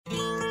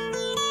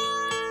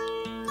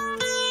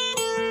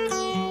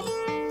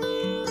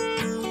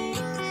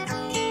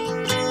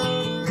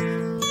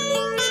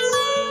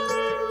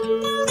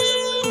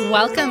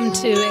Welcome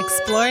to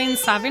Exploring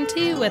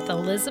Sovereignty with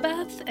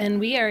Elizabeth, and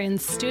we are in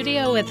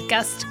studio with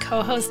guest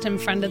co-host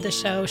and friend of the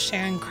show,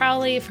 Sharon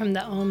Crowley from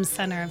the Om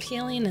Center of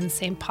Healing in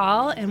St.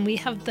 Paul, and we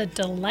have the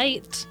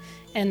delight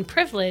and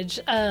privilege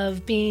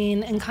of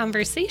being in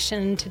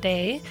conversation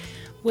today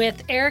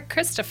with Eric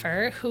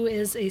Christopher, who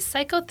is a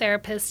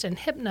psychotherapist and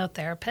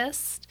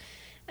hypnotherapist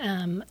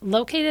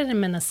located in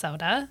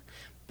Minnesota,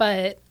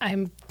 but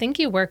I think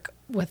you work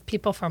with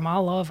people from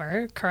all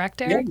over,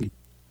 correct, Eric? Yeah.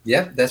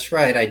 Yep, that's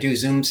right. I do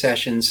Zoom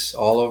sessions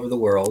all over the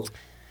world.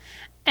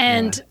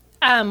 And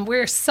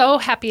we're so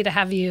happy to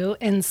have you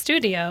in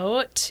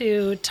studio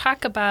to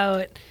talk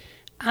about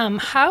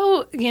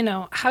how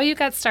you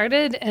got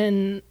started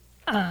in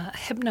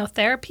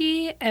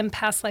hypnotherapy and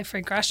past life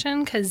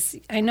regression, because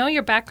I know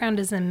your background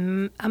is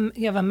in,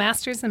 you have a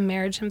master's in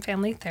marriage and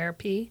family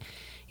therapy.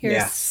 You're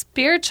a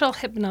spiritual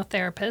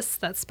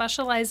hypnotherapist that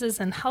specializes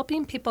in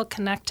helping people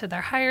connect to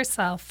their higher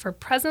self for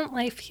present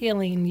life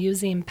healing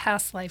using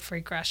past life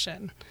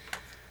regression.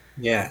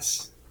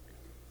 Yes.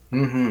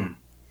 Mm-hmm.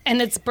 And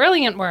it's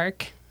brilliant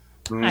work.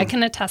 I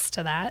can attest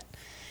to that.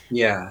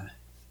 Yeah.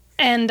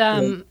 And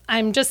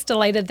I'm just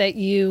delighted that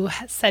you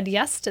said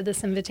yes to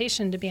this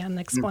invitation to be on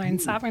Exploring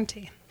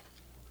Sovereignty.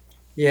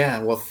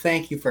 Yeah. Well,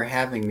 thank you for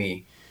having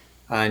me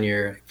on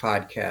your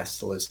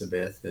podcast,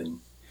 Elizabeth and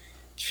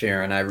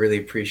Sharon. I really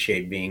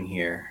appreciate being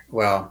here.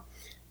 Well,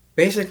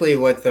 basically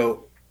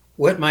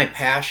what my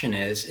passion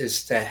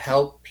is to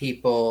help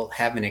people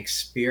have an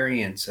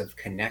experience of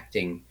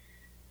connecting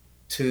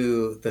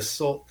to the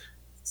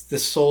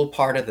soul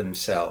part of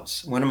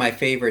themselves. One of my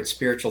favorite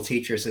spiritual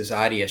teachers is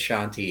Adi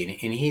Ashanti,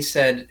 and he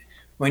said,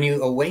 when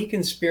you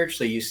awaken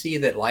spiritually, you see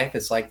that life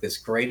is like this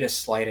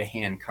greatest sleight of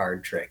hand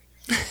card trick.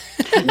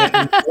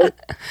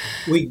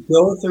 We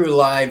go through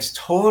lives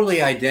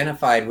totally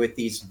identified with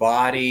these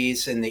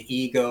bodies and the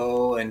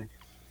ego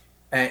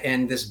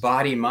and this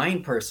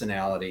body-mind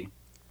personality.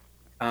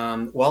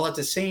 While at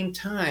the same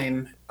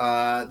time,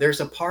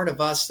 there's a part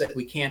of us that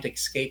we can't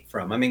escape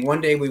from. I mean,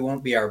 one day we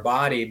won't be our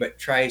body, but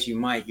try as you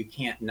might, you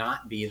can't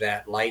not be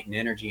that light and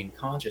energy and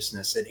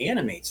consciousness that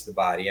animates the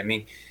body. I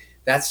mean,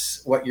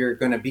 that's what you're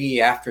going to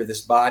be after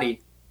this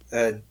body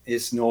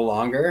is no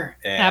longer.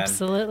 And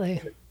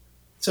absolutely.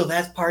 So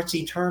that part's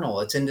eternal.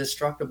 It's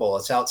indestructible.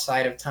 It's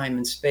outside of time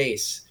and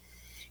space.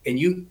 And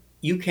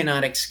you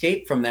cannot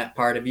escape from that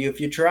part of you if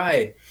you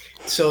tried.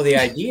 So the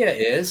idea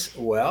is,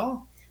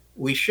 well,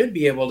 we should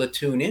be able to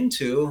tune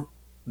into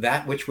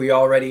that which we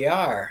already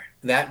are,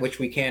 that which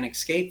we can't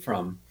escape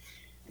from.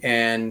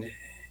 And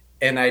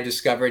I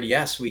discovered,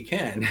 yes, we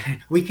can.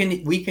 we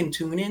can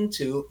tune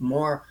into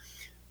more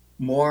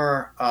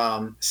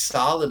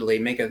solidly,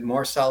 make a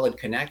more solid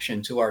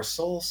connection to our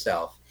soul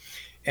self.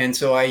 And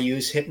so I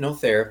use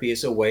hypnotherapy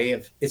as a way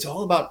of, it's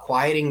all about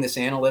quieting this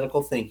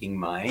analytical thinking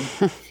mind.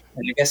 And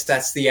I guess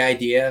that's the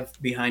idea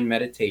behind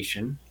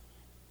meditation.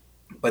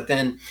 But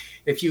then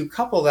if you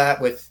couple that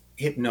with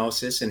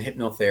hypnosis and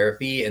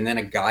hypnotherapy and then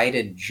a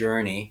guided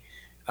journey,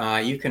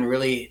 you can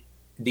really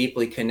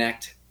deeply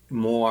connect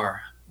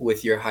more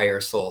with your higher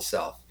soul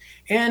self.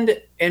 And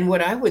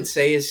what I would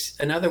say is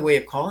another way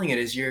of calling it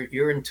is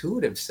your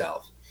intuitive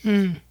self.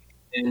 And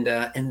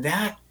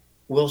that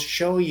will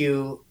show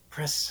you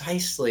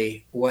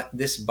precisely what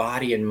this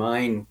body and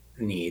mind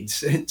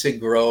needs to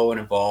grow and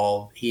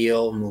evolve,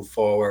 heal, move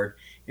forward,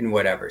 and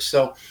whatever.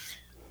 So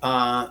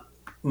I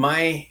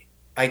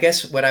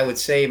guess what I would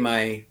say,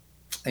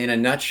 in a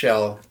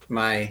nutshell,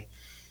 my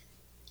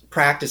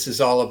practice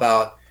is all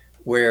about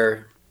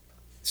where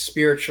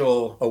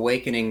spiritual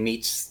awakening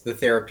meets the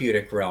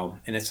therapeutic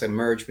realm, and it's a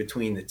merge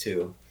between the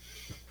two.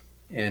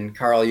 And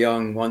Carl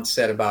Jung once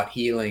said about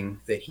healing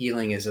that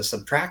healing is a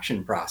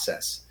subtraction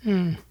process.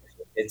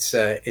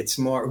 It's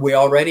more, we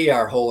already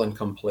are whole and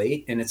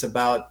complete, and it's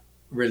about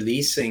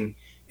releasing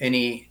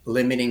any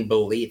limiting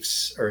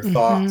beliefs or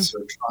thoughts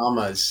or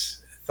traumas,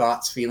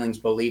 thoughts, feelings,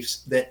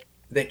 beliefs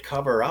that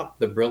cover up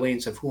the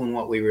brilliance of who and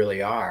what we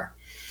really are.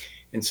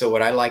 And so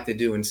what I like to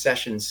do in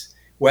sessions,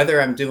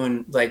 whether I'm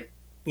doing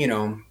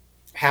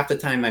half the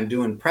time I'm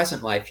doing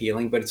present life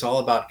healing, but it's all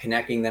about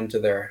connecting them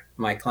to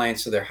my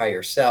clients to their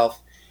higher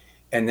self.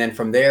 And then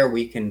from there,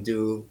 we can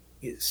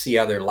see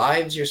other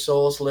lives your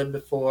soul's lived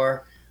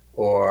before,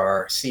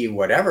 or see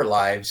whatever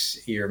lives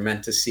you're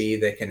meant to see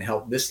that can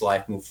help this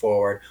life move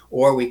forward,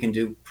 or we can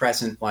do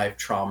present life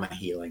trauma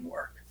healing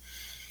work.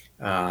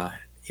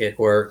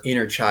 Or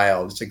inner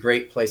child. It's a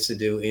great place to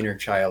do inner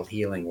child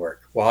healing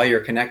work while you're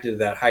connected to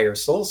that higher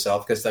soul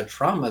self, because the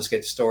traumas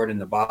get stored in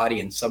the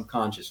body and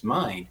subconscious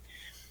mind.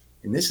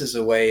 And this is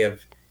a way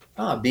of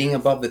being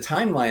above the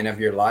timeline of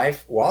your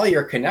life while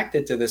you're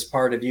connected to this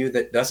part of you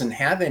that doesn't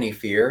have any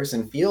fears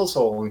and feels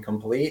whole and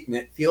complete. And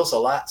it feels a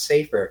lot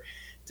safer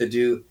to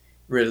do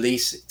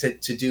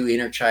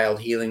inner child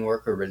healing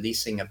work or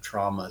releasing of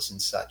traumas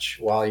and such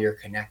while you're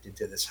connected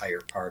to this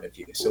higher part of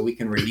you. So we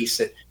can release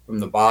it from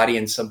the body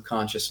and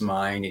subconscious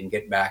mind and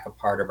get back a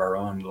part of our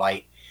own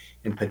light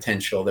and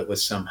potential that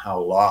was somehow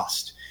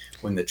lost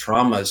when the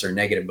traumas or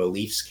negative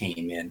beliefs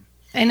came in.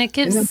 And it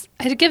And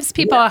then, gives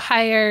people a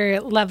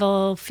higher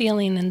level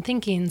feeling and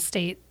thinking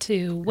state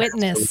to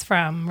witness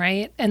from,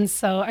 right? And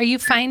so are you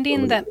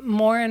finding that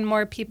more and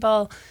more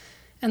people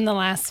in the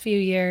last few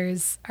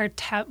years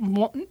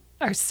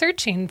are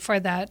searching for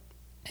that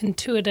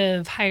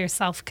intuitive higher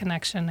self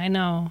connection? I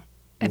know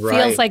it feels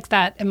right. like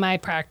that in my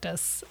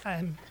practice.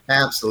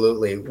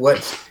 Absolutely.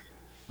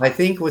 I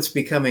think what's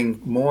becoming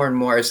more and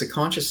more as the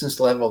consciousness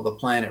level of the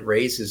planet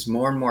raises,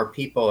 more and more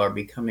people are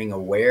becoming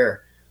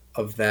aware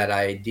of that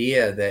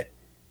idea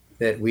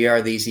that we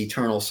are these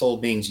eternal soul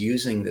beings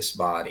using this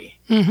body.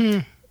 Mm-hmm.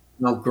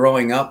 Now,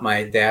 growing up,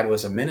 my dad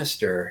was a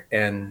minister,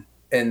 and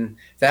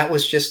that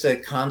was just a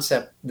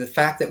concept. The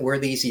fact that we're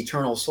these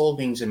eternal soul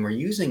beings and we're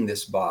using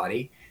this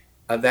body,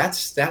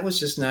 that was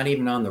just not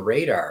even on the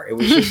radar. It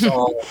was just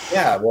all,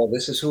 yeah, well,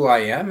 this is who I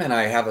am, and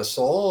I have a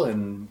soul,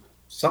 and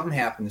something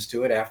happens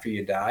to it after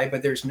you die.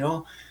 But there's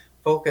no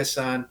focus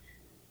on.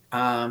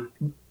 Um,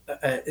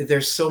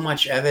 there's so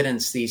much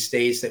evidence these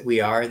days that we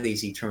are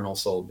these eternal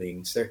soul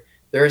beings.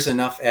 There is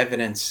enough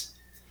evidence,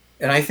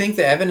 and I think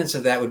the evidence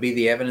of that would be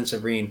the evidence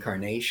of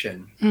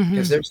reincarnation, Mm-hmm.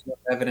 because there's no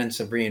evidence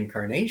of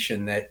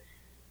reincarnation that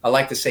I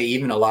like to say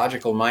even a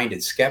logical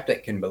minded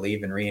skeptic can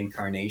believe in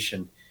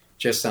reincarnation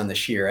just on the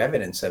sheer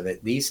evidence of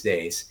it these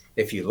days,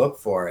 if you look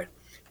for it.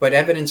 But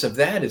evidence of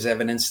that is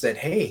evidence that,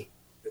 hey,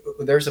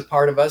 there's a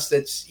part of us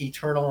that's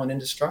eternal and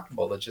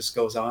indestructible that just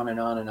goes on and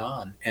on and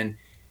on. And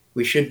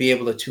we should be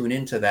able to tune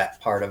into that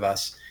part of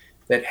us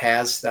that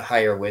has the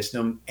higher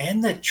wisdom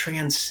and the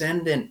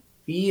transcendent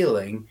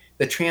feeling,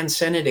 the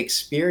transcendent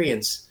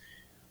experience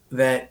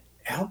that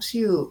helps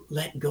you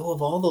let go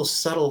of all those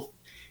subtle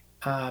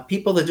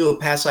people that do a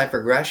past life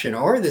regression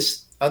or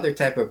this other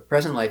type of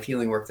present life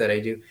healing work that I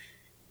do.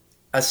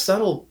 A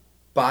subtle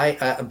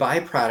a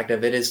byproduct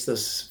of it is the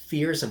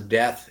fears of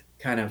death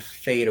kind of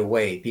fade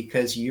away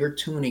because you're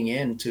tuning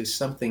in to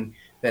something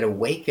that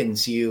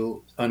awakens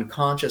you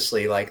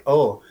unconsciously, like,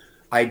 oh,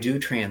 I do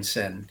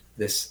transcend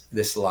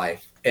this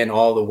life and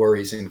all the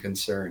worries and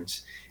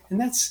concerns,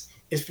 and it's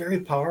very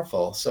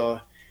powerful.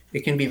 So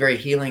it can be very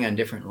healing on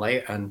different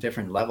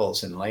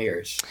levels and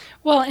layers.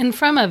 Well, and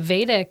from a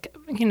Vedic,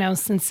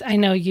 since I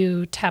know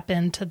you tap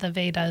into the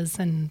Vedas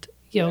and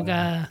Yeah.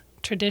 yoga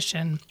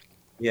tradition,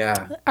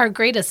 Yeah. our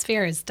greatest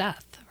fear is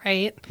death,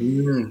 right?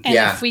 And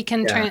Yeah. if we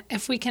can Yeah.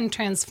 if we can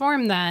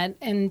transform that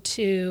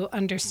into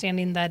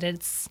understanding that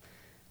it's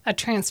a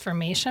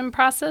transformation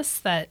process,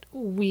 that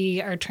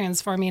we are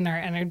transforming our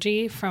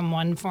energy from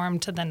one form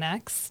to the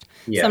next.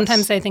 Yes.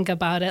 Sometimes I think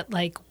about it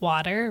like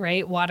water,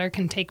 right? Water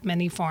can take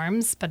many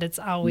forms, but it's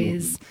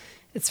always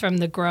it's from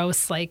the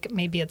gross, like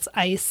maybe it's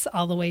ice,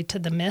 all the way to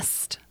the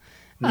mist.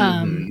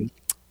 Mm-hmm.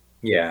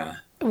 Yeah.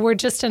 We're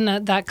just in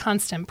that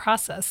constant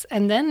process.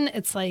 And then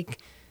it's like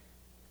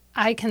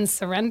I can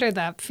surrender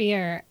that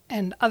fear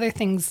and other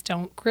things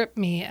don't grip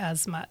me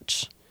as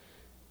much.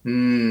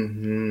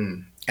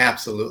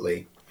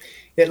 Absolutely.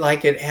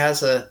 It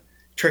has a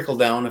trickle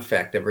down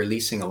effect of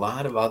releasing a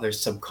lot of other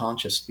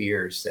subconscious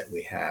fears that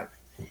we have.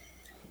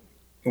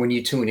 When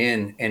you tune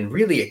in and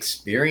really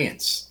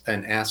experience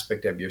an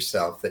aspect of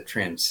yourself that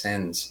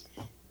transcends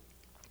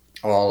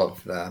all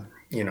of the,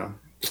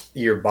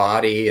 your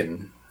body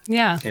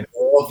Yeah. and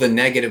all of the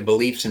negative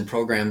beliefs and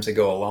programs that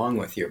go along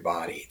with your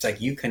body. It's like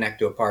you connect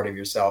to a part of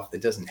yourself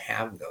that doesn't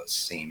have those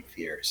same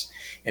fears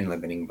and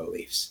limiting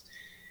beliefs.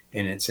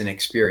 And it's an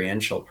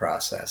experiential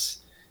process.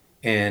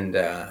 And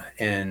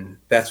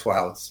that's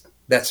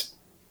that's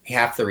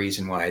half the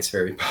reason why it's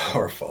very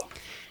powerful.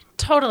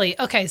 Totally.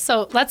 Okay,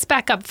 so let's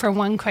back up for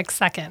one quick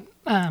second,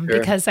 Sure.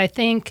 because I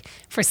think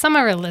for some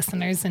of our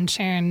listeners, and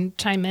Sharon,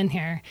 chime in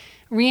here,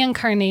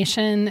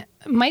 reincarnation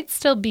might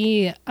still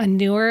be a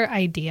newer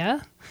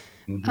idea.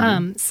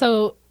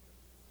 So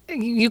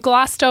you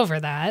glossed over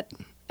that,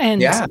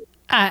 and Yeah.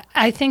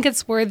 I think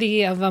it's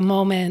worthy of a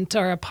moment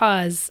or a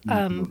pause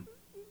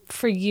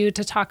for you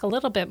to talk a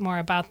little bit more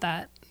about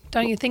that.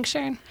 Don't you think,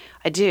 Sharon?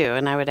 I do,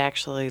 and I would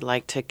actually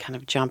like to kind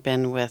of jump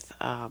in with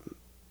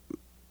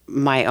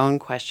my own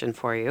question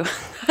for you,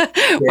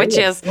 which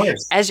Yeah, is, of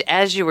course.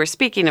 as you were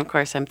speaking, of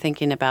course, I'm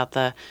thinking about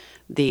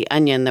the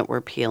onion that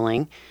we're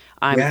peeling.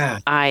 Yeah.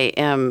 I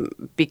am,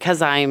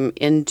 because I'm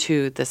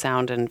into the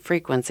sound and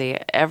frequency,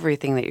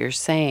 everything that you're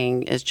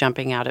saying is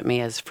jumping out at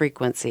me as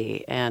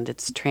frequency, and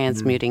it's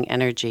transmuting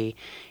energy.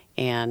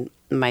 And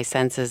my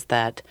sense is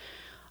that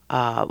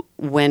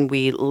when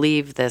we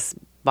leave this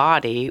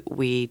body,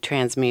 we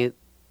transmute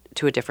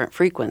to a different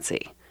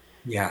frequency.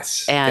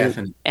 Yes, And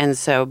definitely. and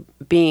so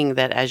being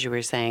that, as you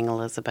were saying,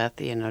 Elizabeth,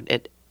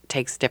 it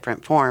takes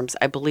different forms.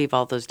 I believe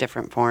all those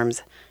different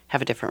forms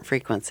have a different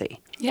frequency.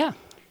 Yeah,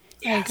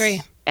 I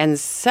agree. And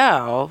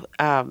so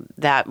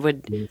that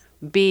would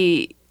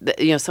be,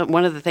 so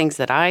one of the things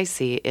that I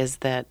see is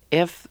that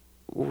if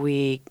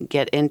we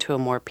get into a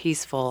more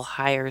peaceful,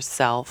 higher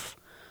self,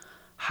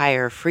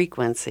 higher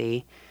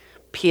frequency,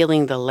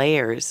 peeling the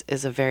layers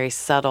is a very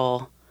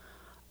subtle,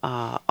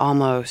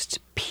 almost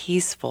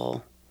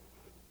peaceful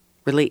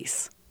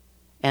release.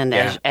 And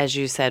Yeah. as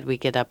you said, we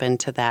get up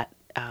into that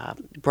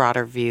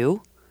broader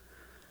view.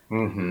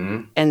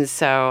 Mm-hmm. And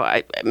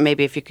so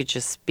maybe if you could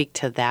just speak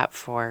to that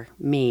for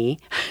me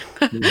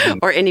Mm-hmm.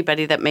 or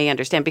anybody that may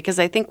understand, because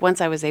I think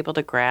once I was able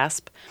to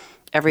grasp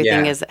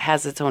everything Yeah.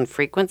 has its own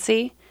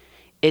frequency,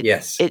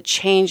 Yes. it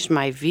changed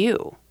my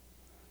view,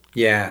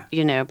 Yeah.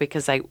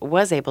 because I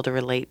was able to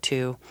relate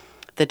to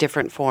the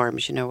different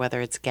forms,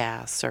 whether it's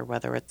gas or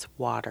whether it's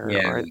water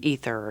Yeah. or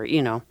ether,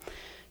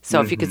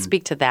 So if you could Mm-hmm.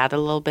 speak to that a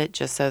little bit,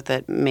 just so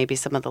that maybe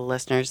some of the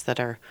listeners that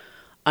are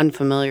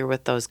unfamiliar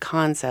with those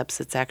concepts,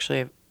 it's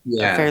actually a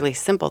Yeah. fairly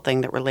simple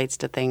thing that relates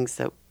to things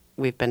that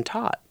we've been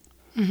taught.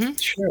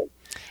 Sure.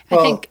 I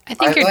Well, think I I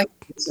think you're like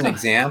as an go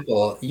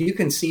example. You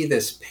can see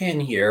this pin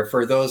here.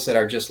 For those that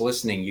are just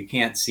listening, you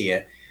can't see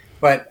it,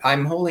 but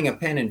I'm holding a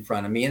pen in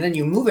front of me, and then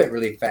you move it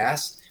really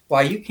fast.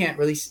 Well, you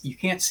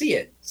can't see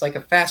it. It's like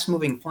a fast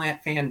moving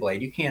fan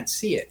blade. You can't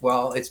see it.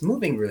 Well, it's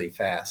moving really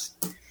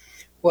fast.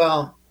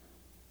 Well,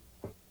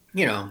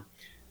 you know,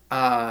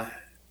 uh,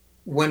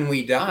 when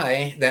we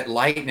die, that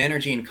light and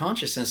energy and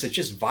consciousness is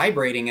just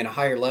vibrating at a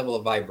higher level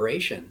of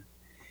vibration.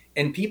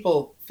 And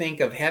people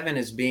think of heaven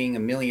as being a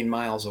million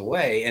miles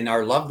away and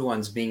our loved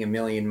ones being a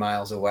million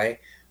miles away.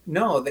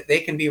 No, that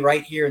they can be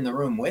right here in the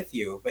room with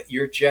you, but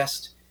they're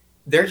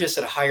just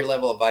at a higher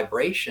level of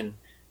vibration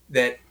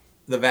that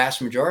the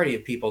vast majority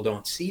of people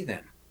don't see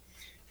them.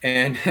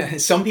 And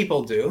some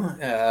people do.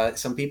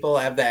 Some people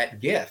have that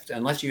gift,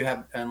 unless you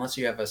have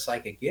a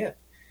psychic gift.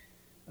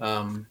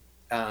 Um,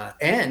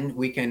 and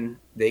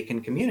they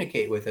can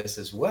communicate with us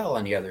as well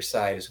on the other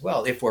side as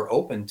well, if we're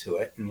open to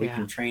it, and we Yeah.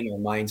 can train our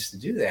minds to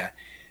do that,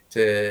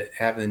 to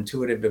have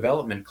intuitive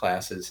development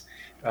classes.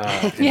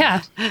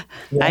 yeah.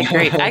 I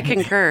agree. I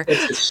concur.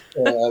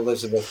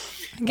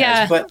 Elizabeth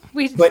Yeah. has.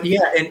 we But yeah,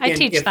 I and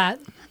teach if that.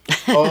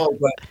 oh,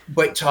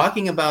 but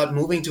talking about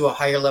moving to a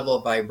higher level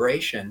of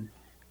vibration,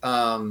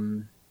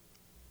 um,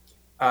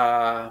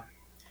 uh,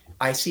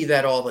 I see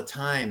that all the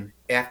time.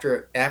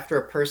 After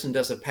a person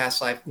does a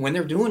past life, when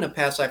they're doing a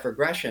past life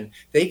regression,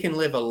 they can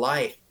live a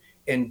life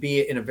and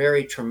be in a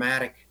very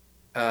traumatic,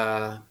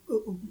 uh,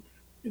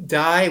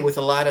 die with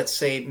a lot of,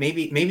 say,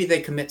 maybe they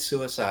commit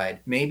suicide,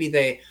 maybe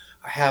they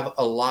have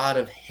a lot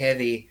of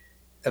heavy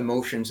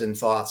emotions and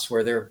thoughts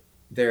where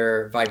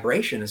their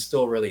vibration is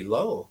still really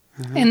low.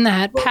 In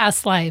that But,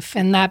 past life,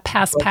 in that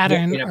past yeah,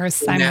 pattern, or in that past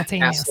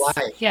simultaneous. life.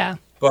 Yeah.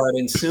 But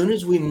as soon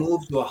as we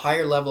move to a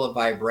higher level of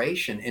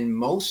vibration, and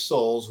most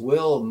souls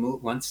will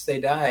move once they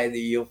die, that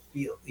you'll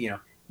feel,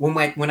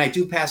 when I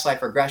do past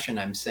life regression,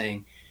 I'm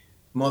saying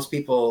most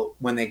people,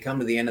 when they come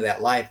to the end of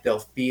that life, they'll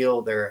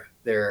feel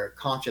their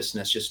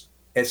consciousness just,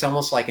 it's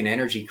almost like an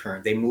energy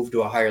current. They move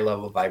to a higher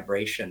level of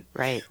vibration.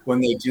 Right.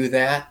 When they do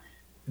that,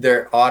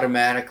 they're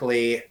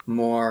automatically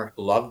more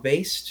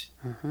love-based.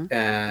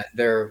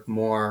 They're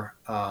more,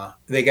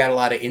 they got a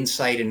lot of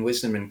insight and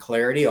wisdom and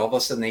clarity. All of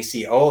a sudden they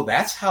see, oh,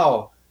 that's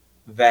how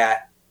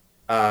that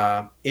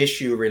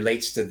issue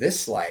relates to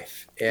this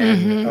life.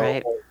 And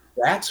Right.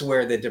 that's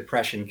where the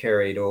depression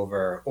carried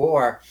over.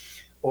 Or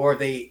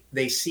they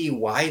see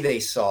why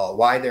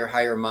their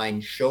higher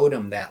mind showed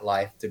them that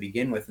life to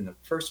begin with in the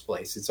first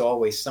place. It's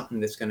always something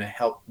that's going to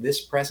help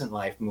this present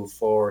life move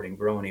forward and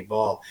grow and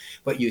evolve.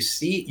 But you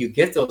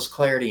get those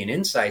clarity and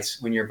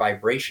insights when your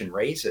vibration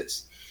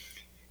raises.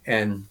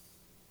 And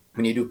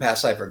when you do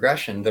past life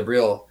regression, the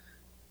real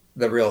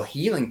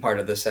healing part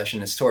of the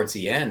session is towards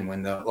the end,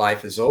 when the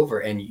life is over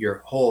and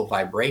your whole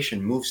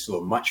vibration moves to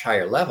a much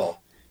higher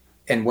level.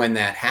 And when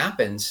that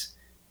happens,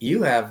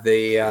 you have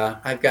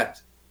I've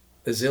got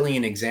a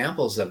zillion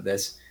examples of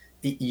this.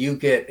 You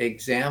get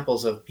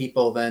examples of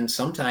people then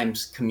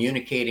sometimes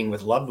communicating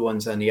with loved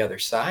ones on the other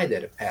side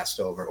that have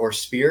passed over, or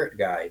spirit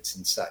guides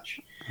and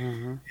such.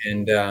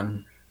 And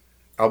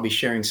I'll be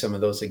sharing some of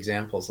those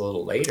examples a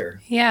little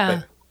later. Yeah.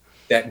 But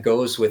that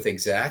goes with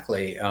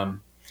exactly,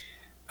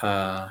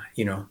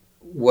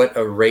 what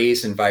a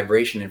raise in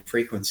vibration and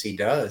frequency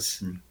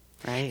does.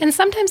 Right. And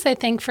sometimes I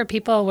think for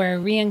people where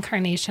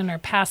reincarnation or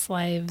past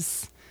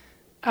lives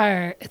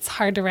it's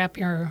hard to wrap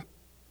your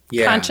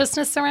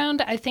consciousness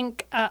around. I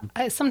think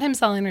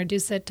sometimes I'll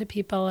introduce it to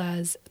people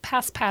as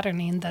past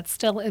patterning that's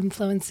still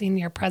influencing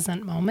your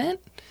present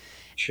moment.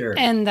 Sure.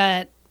 And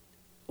that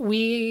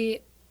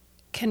we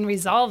can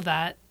resolve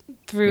that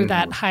through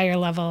that higher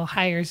level,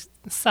 higher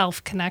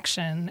self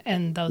connection,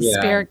 and those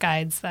spirit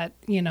guides that,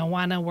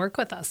 want to work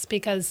with us,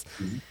 because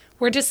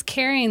we're just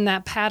carrying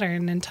that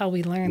pattern until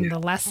we learn the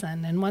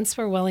lesson. And once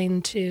we're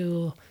willing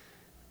to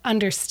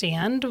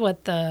understand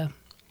what the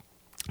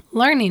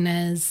learning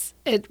is,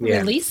 it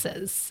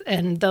releases.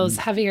 And those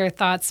heavier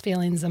thoughts,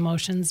 feelings,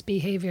 emotions,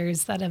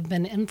 behaviors that have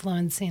been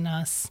influencing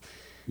us.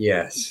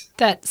 Yes.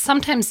 That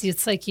sometimes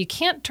it's like you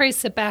can't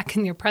trace it back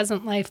in your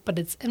present life, but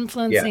it's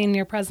influencing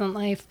your present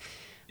life.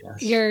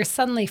 Yes. You're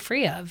suddenly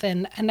free of.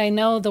 And I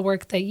know the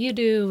work that you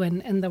do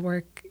and the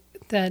work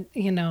that,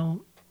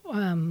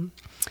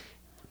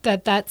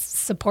 that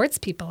supports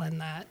people in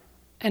that,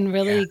 and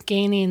really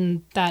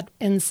gaining that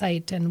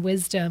insight and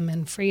wisdom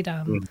and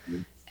freedom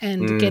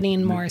and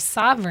getting more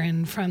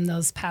sovereign from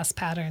those past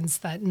patterns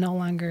that no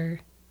longer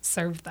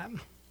serve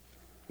them.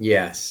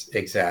 Yes,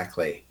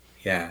 exactly.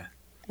 Yeah.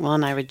 Well,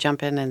 and I would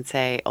jump in and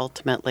say,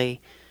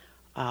 ultimately,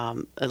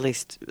 at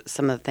least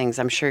some of the things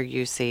I'm sure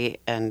you see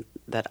and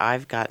that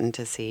I've gotten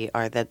to see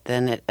are that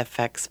then it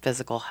affects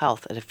physical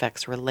health, it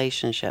affects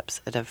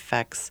relationships, it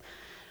affects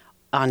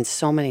on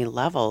so many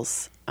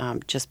levels,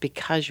 just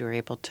because you're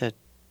able to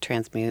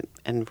transmute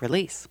and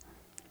release.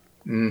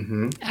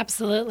 Mm-hmm.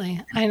 Absolutely.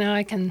 I know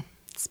I can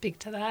speak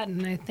to that,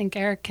 and I think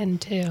Eric can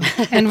too.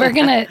 And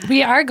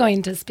we are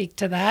going to speak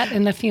to that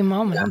in a few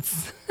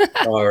moments.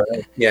 All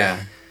right.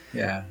 Yeah.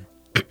 Yeah.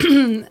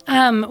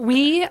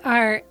 We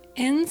are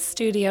in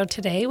studio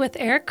today with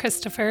Eric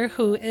Christopher,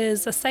 who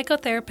is a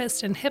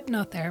psychotherapist and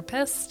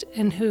hypnotherapist,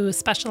 and who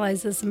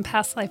specializes in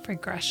past life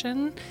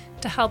regression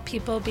to help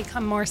people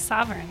become more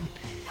sovereign.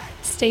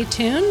 Stay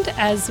tuned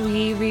as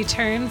we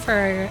return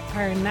for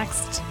our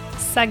next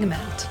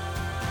segment.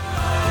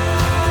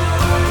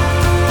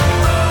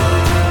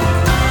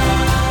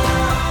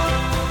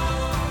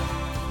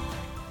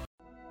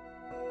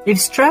 If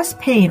stress,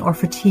 pain, or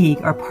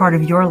fatigue are part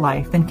of your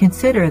life, then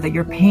consider that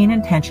your pain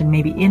and tension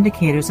may be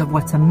indicators of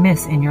what's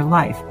amiss in your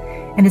life,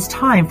 and it's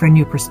time for a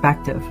new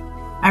perspective.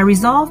 At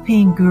Resolve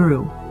Pain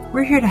Guru,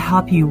 we're here to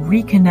help you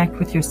reconnect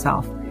with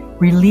yourself,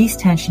 release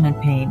tension and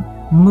pain,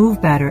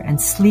 move better, and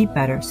sleep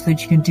better so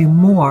that you can do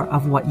more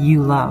of what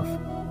you love.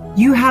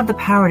 You have the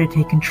power to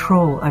take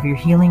control of your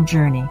healing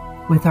journey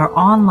with our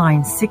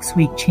online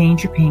 6-week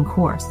Change Your Pain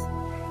course.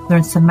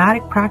 Learn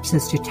somatic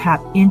practices to tap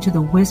into the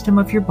wisdom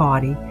of your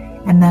body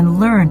and then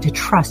learn to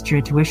trust your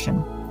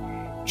intuition.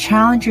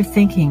 Challenge your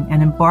thinking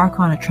and embark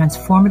on a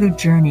transformative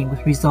journey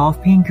with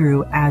Resolve Pain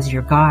Guru as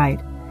your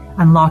guide,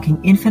 unlocking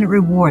infinite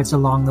rewards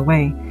along the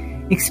way.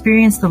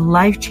 Experience the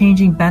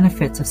life-changing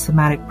benefits of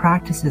somatic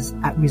practices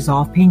at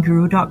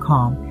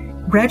resolvepainguru.com.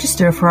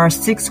 Register for our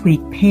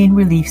 6-week Pain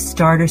Relief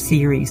Starter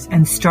Series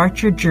and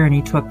start your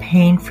journey to a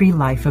pain-free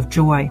life of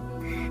joy.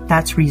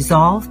 That's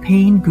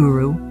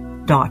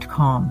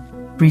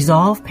resolvepainguru.com.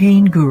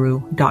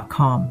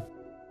 resolvepainguru.com.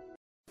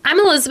 I'm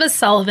Elizabeth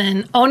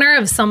Sullivan, owner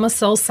of Soma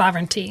Soul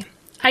Sovereignty.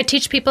 I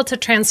teach people to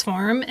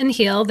transform and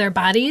heal their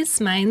bodies,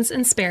 minds,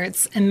 and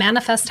spirits and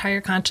manifest higher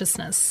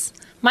consciousness.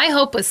 My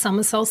hope with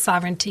Soma Soul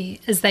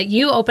Sovereignty is that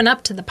you open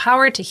up to the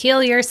power to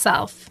heal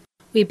yourself.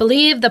 We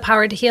believe the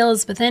power to heal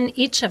is within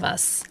each of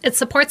us. It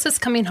supports us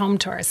coming home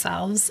to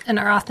ourselves and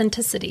our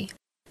authenticity.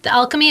 The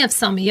alchemy of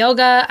Soma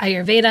Yoga,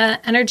 Ayurveda,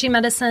 energy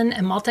medicine,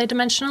 and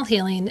multidimensional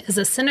healing is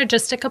a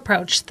synergistic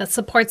approach that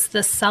supports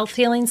this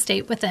self-healing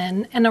state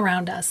within and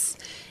around us.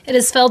 It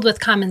is filled with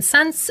common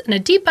sense and a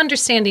deep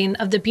understanding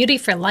of the beauty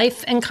for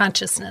life and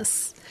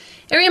consciousness.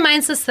 It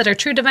reminds us that our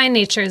true divine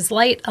nature is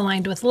light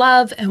aligned with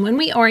love, and when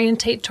we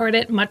orientate toward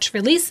it, much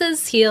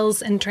releases,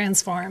 heals, and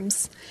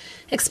transforms.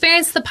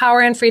 Experience the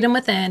power and freedom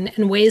within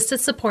and ways to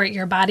support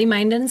your body,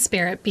 mind, and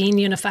spirit being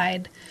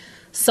unified.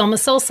 Soma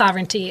Soul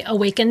Sovereignty,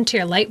 awaken to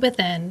your light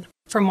within.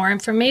 For more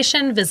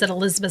information, visit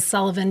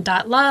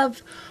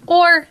elizabethsullivan.love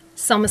or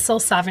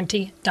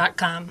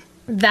somasoulsovereignty.com.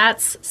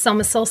 That's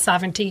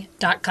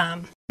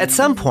somasoulsovereignty.com. At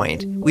some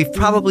point, we've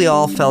probably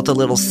all felt a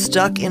little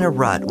stuck in a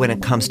rut when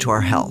it comes to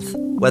our health,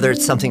 whether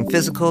it's something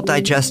physical,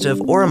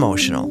 digestive, or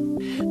emotional.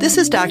 This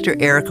is Dr.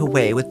 Erica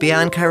Way with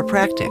Beyond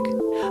Chiropractic.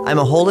 I'm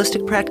a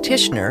holistic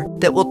practitioner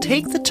that will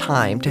take the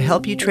time to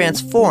help you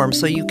transform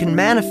so you can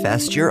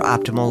manifest your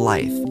optimal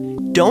life.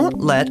 Don't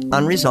let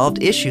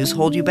unresolved issues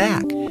hold you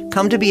back.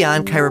 Come to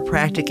Beyond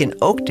Chiropractic in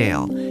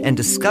Oakdale and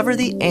discover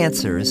the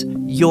answers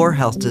your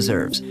health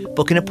deserves.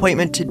 Book an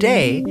appointment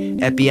today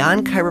at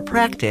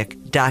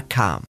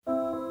beyondchiropractic.com.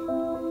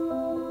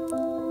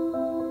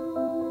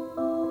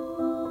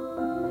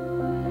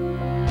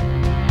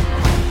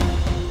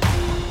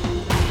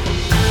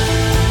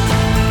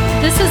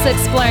 This is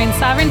Exploring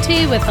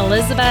Sovereignty with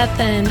Elizabeth,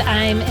 and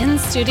I'm in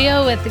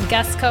studio with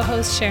guest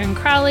co-host Sharon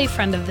Crowley,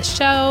 friend of the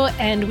show,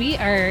 and we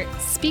are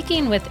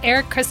speaking with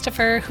Eric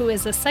Christopher, who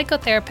is a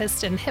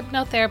psychotherapist and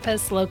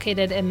hypnotherapist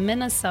located in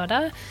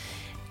Minnesota,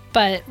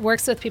 but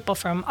works with people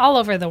from all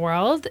over the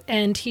world,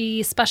 and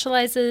he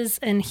specializes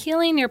in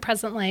healing your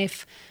present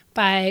life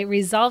by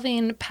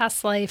resolving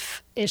past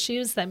life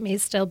issues that may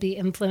still be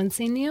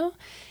influencing you.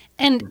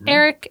 And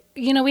Eric,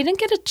 we didn't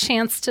get a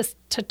chance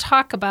to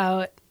talk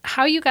about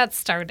how you got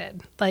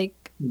started. I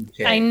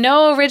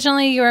know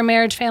originally you were a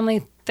marriage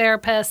family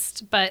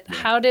therapist, but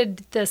how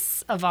did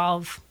this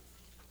evolve?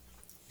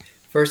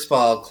 First of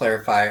all, I'll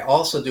clarify, I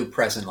also do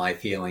present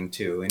life healing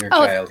too, inner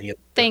child healing.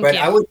 Thank but you.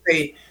 I would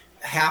say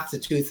half to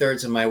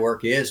 2/3 of my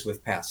work is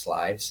with past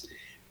lives.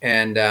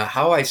 And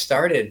how I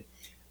started,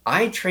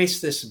 I trace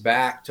this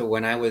back to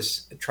when I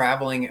was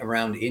traveling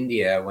around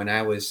India, when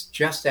I was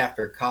just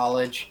after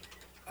college.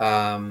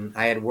 I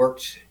had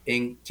worked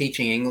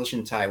teaching English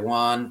in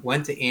Taiwan,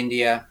 went to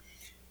India,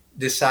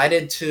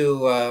 decided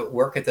to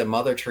work at the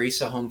Mother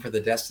Teresa Home for the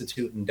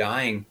Destitute and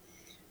Dying.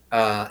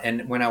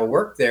 And when I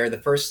worked there,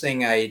 the first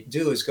thing I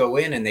do is go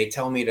in and they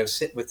tell me to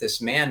sit with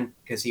this man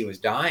because he was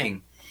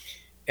dying.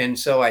 And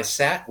so I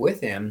sat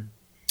with him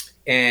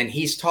and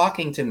he's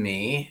talking to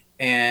me.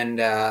 And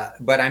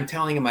but I'm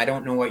telling him I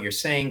don't know what you're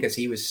saying because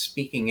he was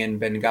speaking in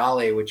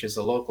Bengali, which is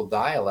a local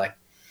dialect.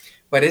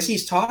 But as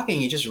he's talking,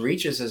 he just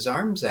reaches his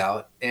arms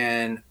out,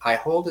 and I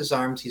hold his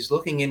arms. He's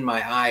looking in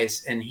my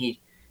eyes, and he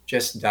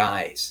just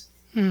dies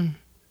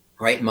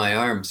right in my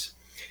arms.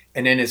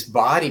 And then his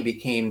body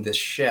became this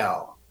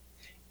shell.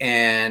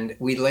 And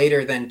we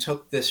later then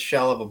took this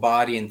shell of a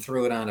body and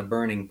threw it on a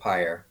burning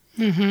pyre.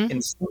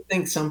 And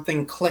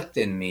something clicked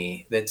in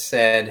me that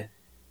said,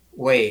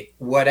 wait,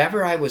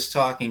 whatever I was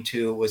talking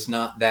to was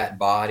not that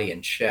body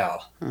and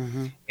shell.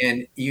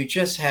 And you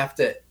just have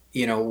to,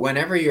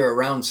 whenever you're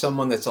around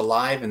someone that's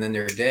alive and then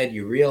they're dead,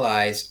 you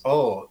realize,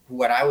 oh,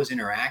 what I was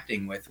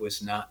interacting with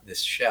was not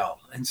this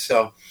shell. And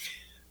so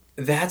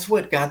that's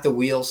what got the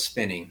wheels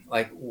spinning.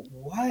 Like,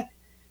 what?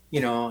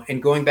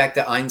 And going back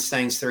to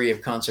Einstein's theory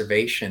of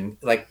conservation,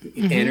 like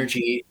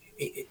energy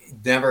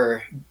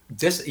never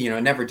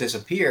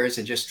disappears.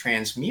 It just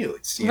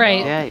transmutes.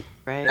 Right.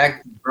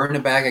 Burn a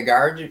bag of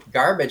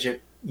garbage,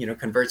 it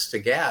converts to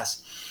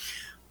gas.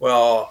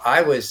 Well,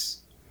 I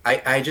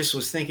just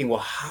was thinking, well,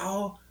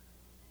 how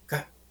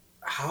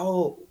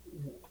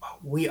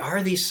we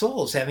are these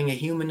souls having a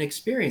human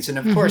experience. And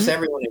of course,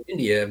 everyone in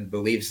India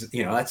believes,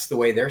 that's the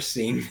way they're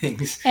seeing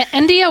things.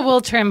 India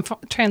will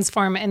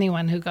transform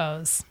anyone who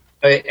goes.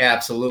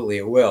 Absolutely,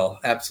 it will.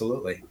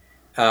 Absolutely.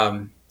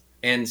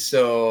 And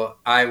so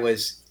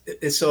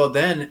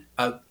then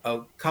a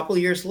couple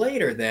of years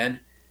later, then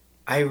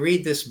I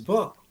read this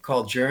book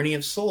called Journey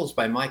of Souls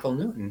by Michael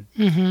Newton,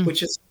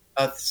 which is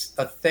a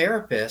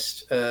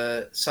therapist,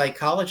 a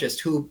psychologist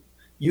who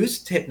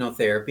used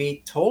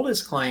hypnotherapy, told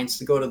his clients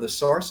to go to the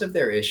source of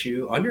their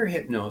issue under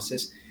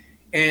hypnosis.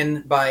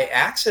 And by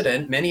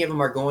accident, many of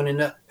them are going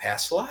into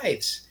past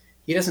lives.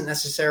 He doesn't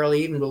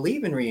necessarily even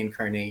believe in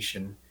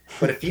reincarnation,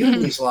 but a few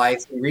of these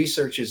lives he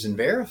researches and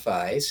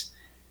verifies.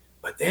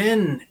 But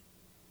then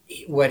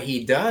what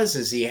he does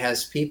is he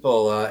has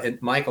people,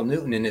 Michael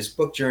Newton in his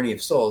book, Journey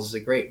of Souls, is a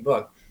great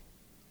book.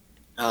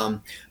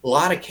 A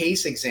lot of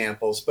case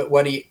examples, but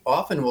what he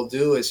often will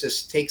do is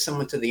just take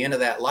someone to the end of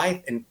that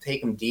life and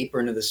take them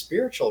deeper into the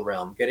spiritual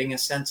realm, getting a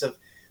sense of,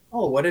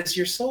 oh, what does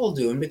your soul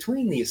do in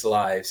between these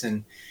lives?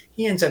 And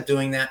he ends up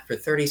doing that for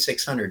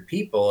 3,600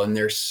 people. And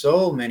there's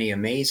so many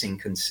amazing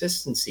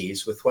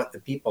consistencies with what the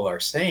people are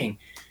saying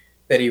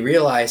that he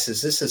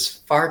realizes this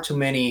is far too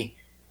many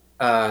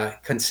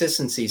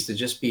consistencies to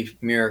just be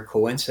mere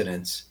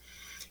coincidence.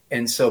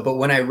 And so, but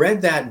when I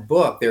read that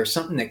book, there was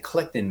something that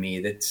clicked in me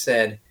that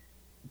said,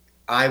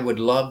 I would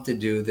love to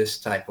do this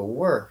type of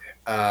work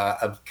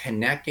of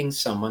connecting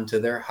someone to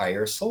their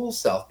higher soul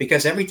self,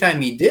 because every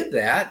time he did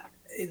that,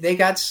 they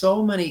got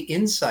so many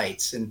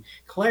insights and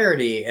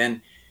clarity,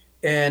 and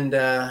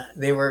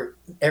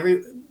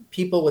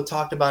people would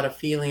talk about a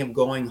feeling of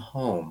going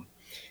home.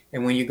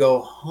 And when you go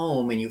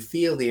home and you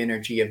feel the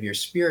energy of your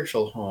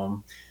spiritual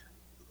home,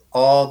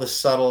 all the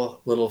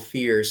subtle little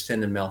fears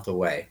tend to melt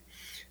away.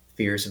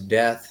 Fears of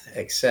death,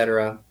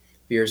 etc.,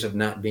 fears of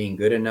not being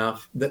good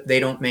enough, they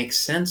don't make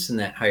sense in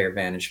that higher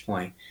vantage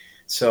point.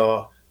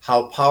 So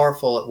how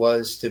powerful it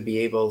was to be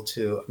able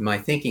to, my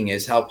thinking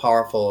is, how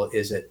powerful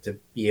is it to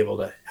be able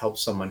to help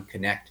someone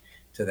connect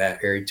to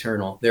that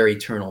their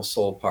eternal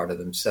soul part of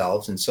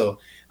themselves. And so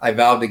I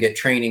vowed to get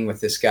training with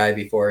this guy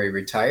before he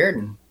retired,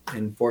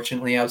 and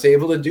fortunately I was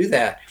able to do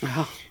that.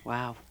 Oh,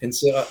 wow. And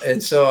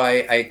so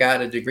I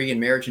got a degree in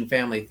marriage and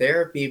family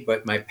therapy,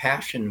 but my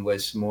passion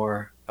was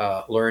more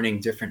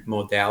learning different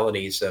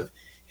modalities of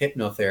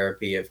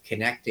hypnotherapy, of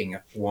connecting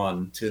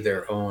one to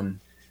their own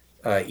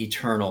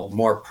eternal,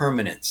 more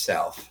permanent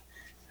self,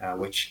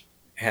 which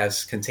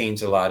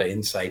contains a lot of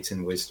insights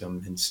and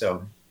wisdom. And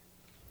so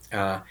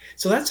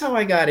that's how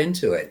I got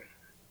into it.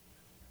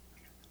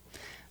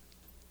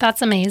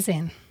 That's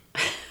amazing.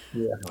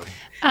 Yeah.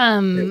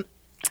 And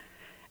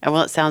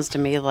well, it sounds to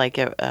me like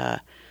it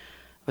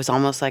was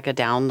almost like a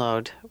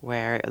download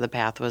where the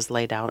path was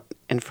laid out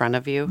in front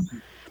of you.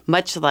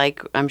 Much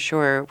like, I'm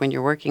sure, when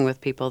you're working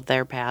with people,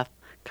 their path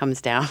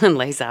comes down and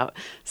lays out.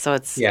 So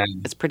it's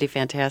pretty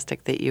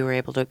fantastic that you were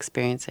able to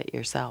experience it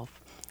yourself.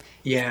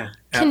 Yeah,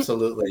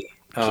 absolutely.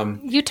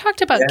 You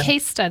talked about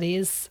case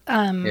studies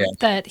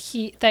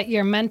that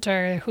your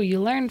mentor, who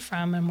you learned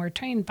from and were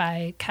trained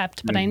by,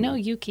 kept, but I know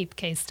you keep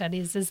case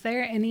studies. Is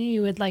there any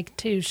you would like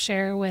to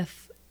share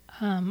with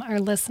our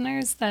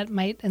listeners that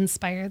might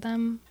inspire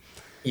them?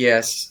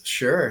 Yes,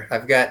 sure.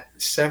 I've got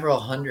several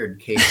hundred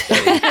case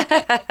studies.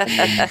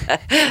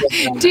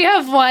 Do you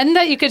have one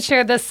that you could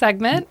share this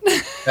segment?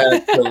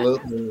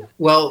 Absolutely.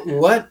 Well,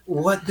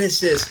 what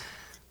this is,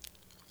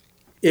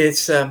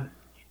 it's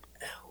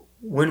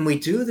when we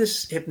do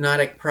this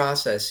hypnotic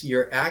process,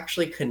 you're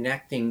actually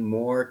connecting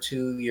more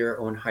to your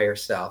own higher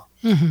self.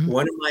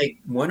 One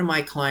of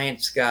my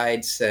clients'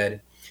 guides said,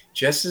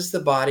 just as the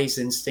body's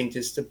instinct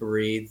is to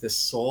breathe, the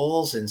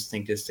soul's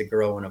instinct is to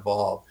grow and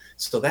evolve.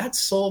 So that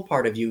soul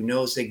part of you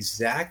knows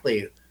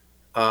exactly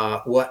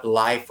what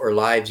life or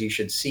lives you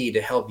should see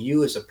to help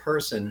you as a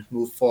person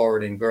move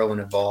forward and grow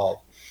and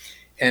evolve.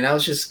 And I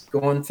was just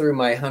going through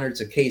my hundreds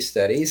of case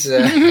studies.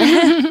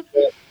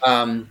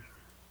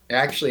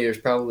 Actually, there's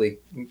probably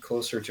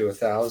closer to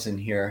 1,000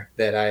 here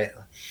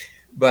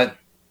but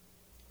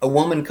a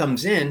woman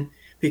comes in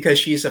because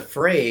she's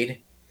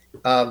afraid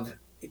of,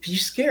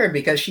 she's scared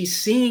because she's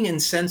seeing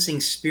and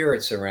sensing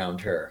spirits around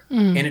her,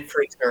 and it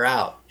freaks her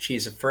out.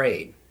 She's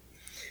afraid.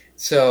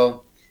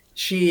 So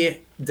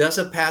she does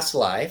a past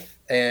life,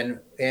 and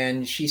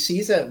she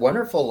sees a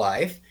wonderful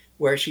life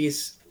where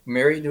she's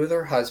married with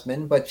her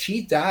husband, but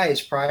she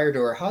dies prior to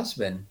her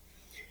husband.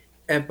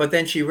 But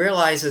then she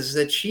realizes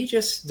that she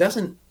just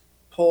doesn't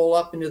pull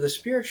up into the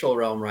spiritual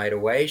realm right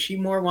away. She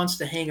more wants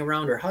to hang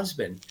around her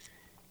husband.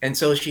 And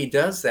so she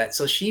does that.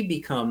 So she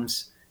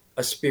becomes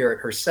a spirit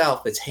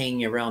herself that's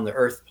hanging around the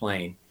earth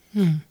plane.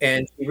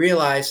 And she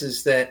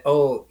realizes that,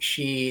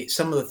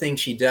 some of the things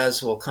she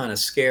does will kind of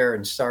scare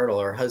and startle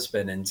her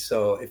husband. And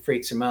so it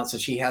freaks him out. So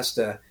she has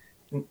to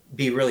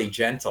be really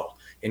gentle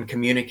in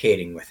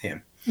communicating with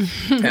him.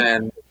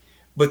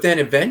 But then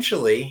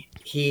eventually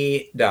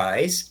he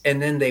dies,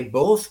 and then they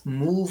both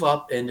move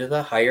up into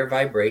the higher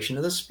vibration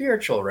of the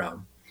spiritual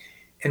realm.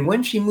 And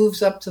when she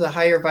moves up to the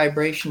higher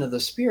vibration of the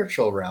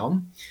spiritual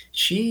realm,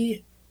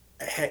 she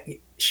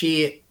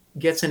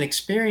gets an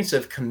experience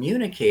of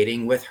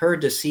communicating with her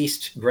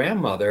deceased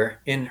grandmother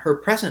in her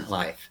present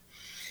life.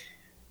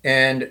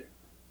 And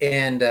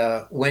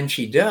when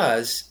she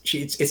does,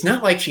 it's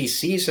not like she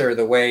sees her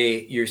the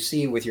way you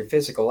see with your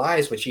physical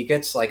eyes, but she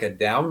gets like a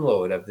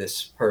download of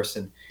this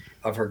person,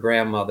 of her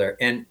grandmother.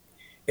 And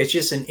it's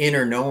just an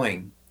inner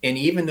knowing. And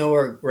even though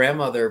her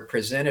grandmother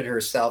presented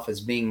herself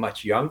as being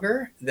much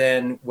younger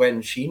than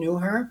when she knew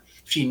her,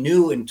 she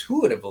knew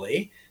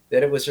intuitively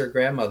that it was her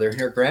grandmother. And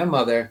her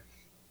grandmother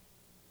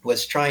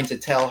was trying to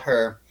tell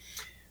her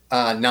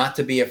not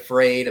to be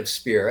afraid of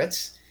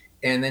spirits.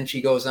 And then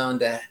she goes on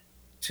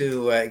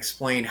to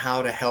explain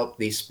how to help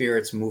these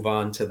spirits move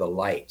on to the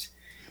light,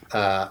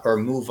 or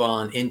move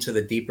on into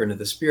the deeper into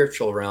the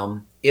spiritual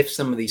realm if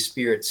some of these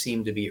spirits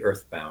seem to be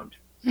earthbound.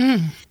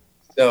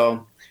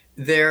 So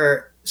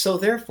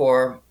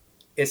therefore,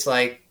 it's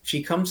like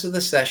she comes to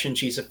the session,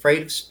 she's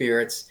afraid of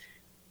spirits.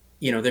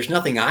 There's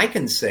nothing I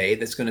can say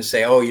that's going to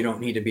say, oh, you don't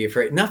need to be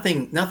afraid.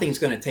 Nothing's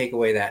going to take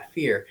away that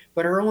fear.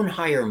 But her own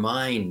higher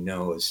mind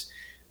knows,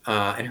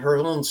 and her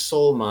own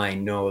soul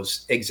mind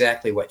knows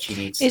exactly what she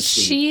needs to see. Is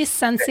she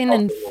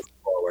sensing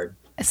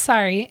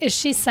is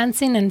she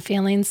sensing and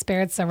feeling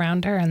spirits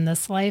around her in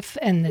this life?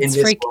 And it's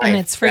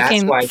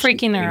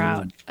freaking her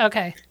out.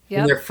 Okay. Yep.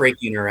 And they're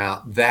freaking her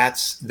out.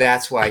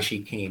 That's why she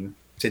came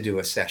to do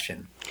a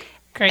session.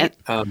 Great.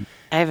 I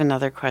have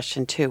another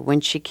question too.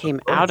 When she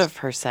came out of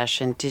her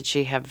session, did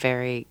she have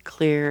very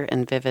clear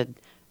and vivid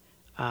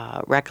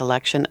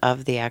recollection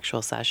of the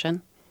actual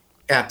session?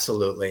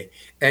 Absolutely.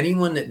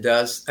 Anyone that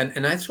does,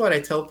 and that's what I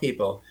tell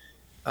people.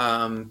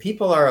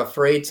 People are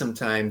afraid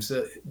sometimes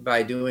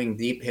by doing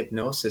deep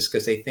hypnosis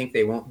because they think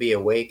they won't be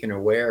awake and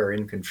aware or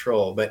in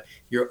control, but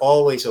you're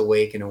always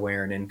awake and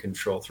aware and in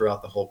control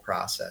throughout the whole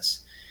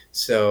process.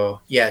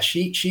 So yeah,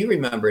 she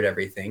remembered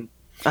everything.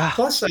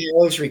 Plus I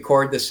always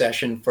record the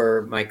session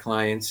for my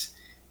clients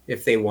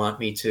if they want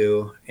me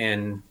to.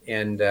 And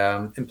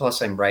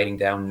plus I'm writing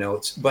down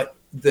notes, but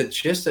the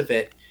gist of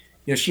it,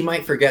 she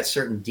might forget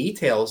certain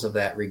details of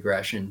that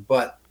regression,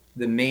 but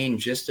the main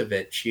gist of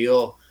it,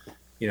 she'll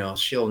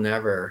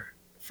never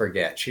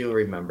forget. She'll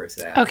remember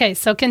that. Okay,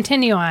 so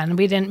continue on.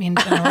 We didn't mean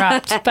to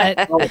interrupt, but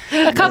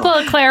a couple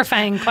of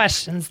clarifying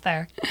questions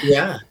there.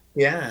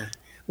 Yeah.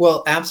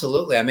 Well,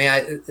 absolutely. I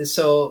mean,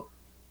 so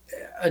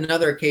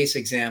another case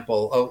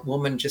example, a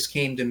woman just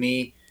came to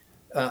me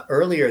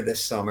earlier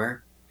this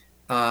summer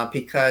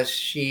because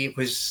she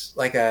was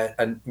like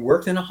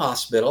worked in a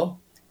hospital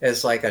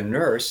as like a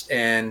nurse,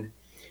 and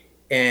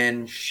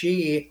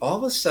she all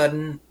of a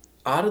sudden,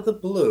 out of the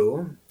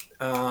blue,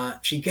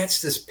 she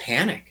gets this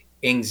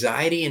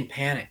anxiety and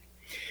panic.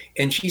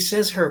 And she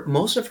says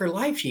most of her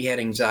life she had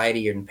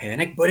anxiety and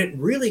panic, but it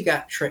really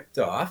got tripped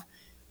off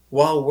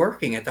while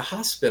working at the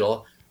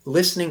hospital,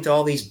 listening to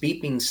all these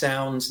beeping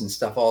sounds and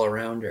stuff all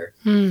around her.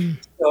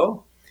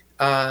 So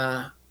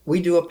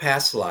we do a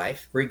past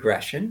life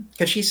regression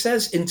because she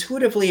says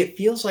intuitively it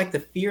feels like the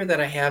fear that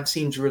I have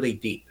seems really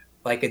deep,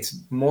 like it's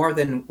more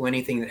than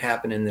anything that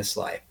happened in this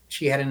life.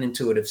 She had an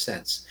intuitive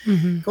sense.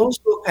 Goes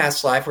to a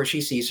past life where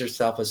she sees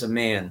herself as a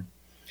man.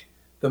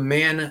 The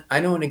man, I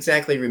don't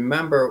exactly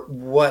remember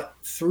what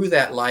through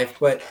that life,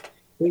 but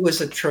it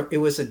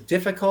was a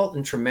difficult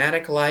and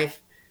traumatic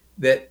life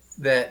that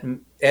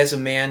as a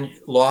man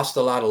lost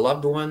a lot of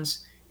loved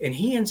ones, and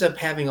he ends up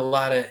having a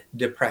lot of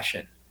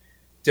depression,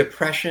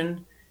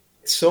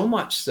 so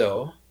much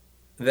so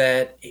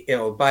that,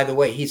 by the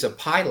way, he's a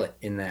pilot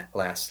in that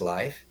last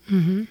life.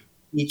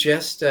 He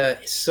just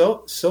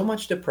so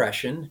much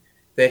depression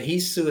that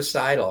he's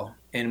suicidal,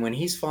 and when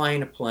he's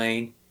flying a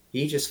plane,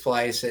 he just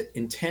flies it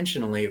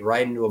intentionally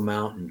right into a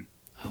mountain.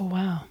 Oh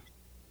wow!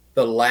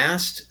 The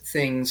last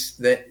things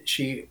that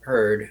she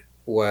heard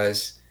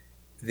was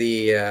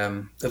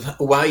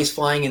while he's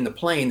flying in the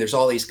plane, there's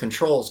all these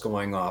controls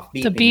going off.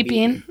 The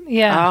beeping.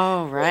 Yeah.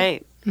 Oh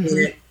right.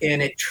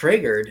 And it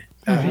triggered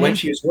when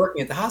she was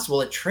working at the hospital.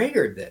 It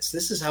triggered this.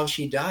 This is how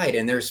she died,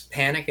 and there's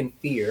panic and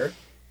fear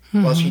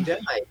while she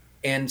died.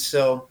 And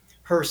so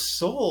her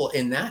soul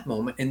in that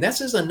moment, and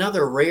this is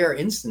another rare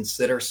instance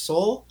that her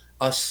soul,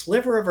 a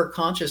sliver of her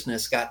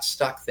consciousness got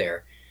stuck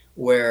there,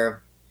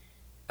 where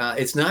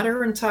it's not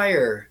her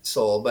entire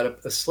soul, but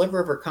a sliver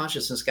of her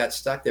consciousness got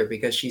stuck there,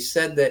 because she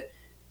said that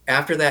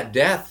after that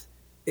death,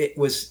 it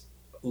was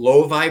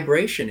low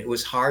vibration. It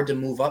was hard to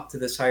move up to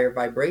this higher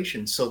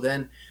vibration. So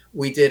then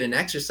we did an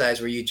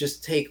exercise where you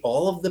just take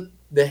all of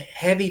the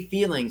heavy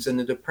feelings and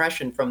the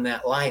depression from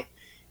that life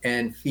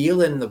and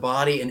feel it in the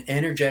body and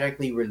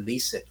energetically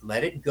release it.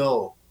 Let it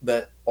go.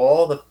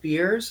 All the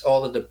fears,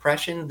 all the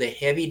depression, the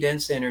heavy,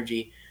 dense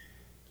energy,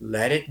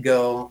 let it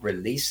go,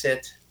 release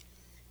it,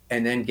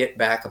 and then get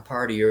back a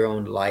part of your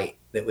own light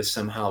that was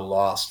somehow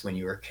lost when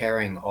you were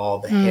carrying all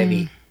the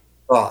heavy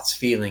thoughts,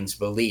 feelings,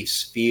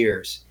 beliefs,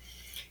 fears.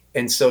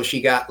 And so she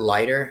got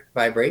lighter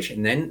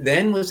vibration,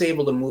 then was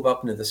able to move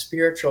up into the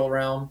spiritual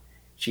realm.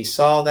 She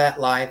saw that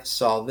life,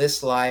 saw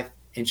this life,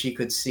 and she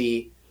could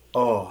see,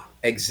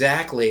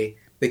 exactly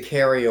the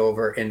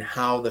carryover and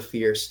how the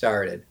fear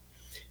started.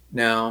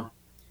 Now,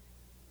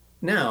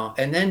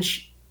 and then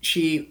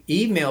she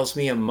emails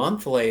me a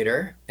month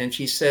later, and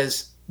she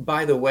says,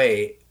 by the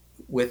way,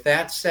 with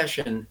that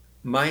session,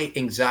 my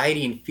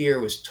anxiety and fear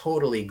was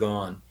totally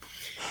gone.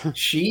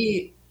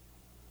 She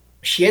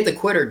had to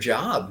quit her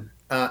job.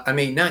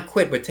 Not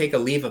quit, but take a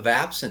leave of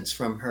absence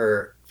from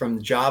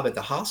the job at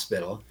the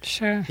hospital.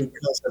 Sure.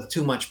 Because of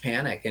too much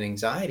panic and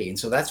anxiety. And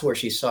so that's where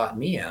she sought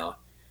me out.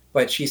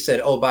 But she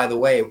said, by the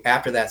way,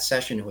 after that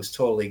session, it was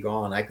totally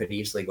gone. I could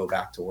easily go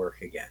back to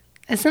work again.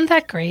 Isn't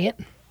that great?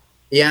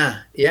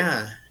 Yeah.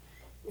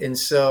 And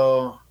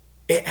so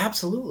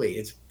absolutely,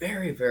 it's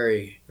very,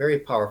 very, very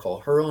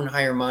powerful. Her own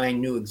higher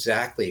mind knew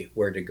exactly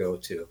where to go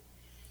to,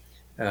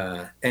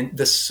 and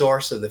the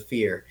source of the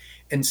fear.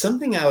 And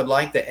something I would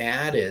like to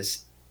add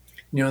is,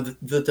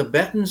 the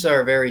Tibetans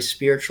are very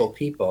spiritual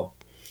people,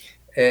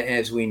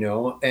 as we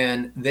know,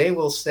 and they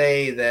will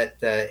say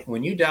that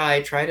when you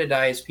die, try to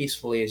die as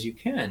peacefully as you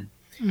can,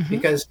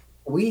 because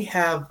we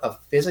have a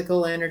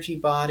physical energy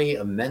body,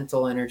 a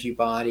mental energy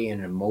body, and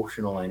an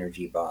emotional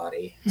energy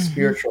body,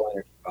 spiritual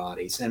energy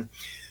bodies. And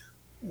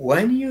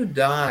when you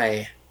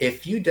die,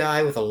 if you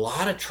die with a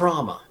lot of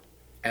trauma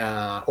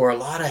or a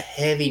lot of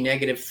heavy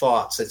negative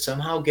thoughts that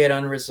somehow get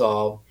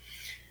unresolved,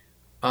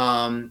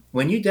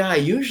 when you die,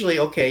 usually,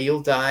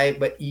 you'll die,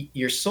 but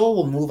your soul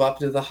will move up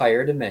to the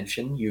higher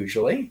dimension,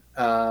 usually,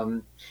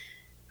 and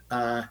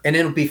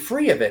it'll be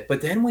free of it.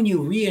 But then when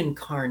you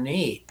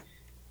reincarnate,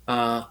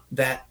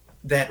 that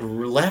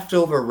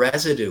leftover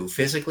residue,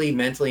 physically,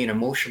 mentally, and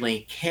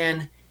emotionally,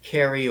 can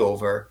carry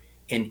over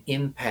and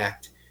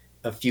impact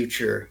a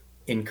future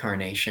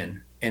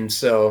incarnation. And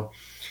so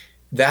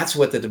that's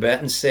what the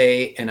Tibetans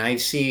say, and I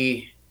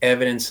see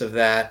evidence of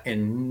that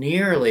in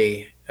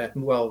nearly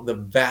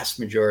the vast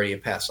majority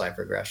of past life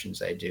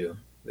regressions I do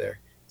there.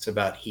 It's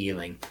about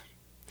healing.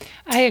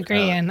 I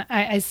agree, and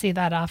I see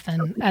that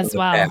often as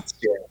well. Past,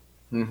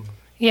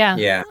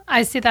 Yeah,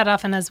 I see that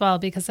often as well,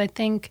 because I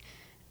think,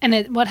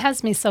 and what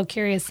has me so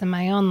curious in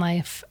my own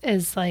life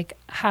is like,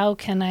 how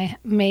can I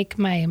make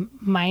my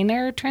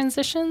minor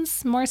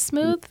transitions more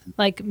smooth?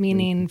 Like,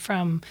 meaning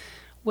from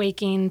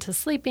waking to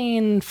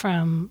sleeping,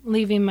 from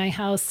leaving my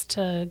house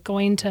to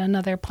going to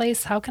another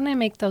place. How can I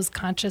make those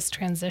conscious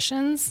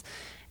transitions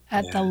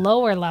at the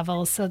lower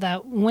level so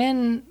that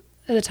when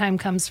the time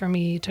comes for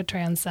me to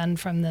transcend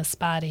from this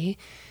body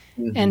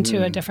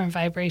into a different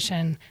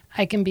vibration,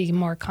 I can be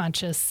more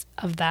conscious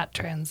of that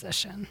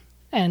transition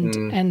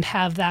and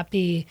have that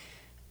be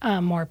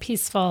more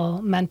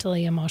peaceful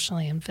mentally,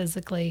 emotionally, and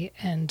physically,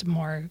 and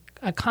more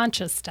a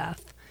conscious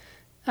death.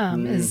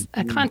 Is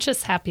a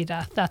conscious happy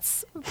death.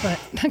 That's a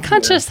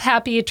conscious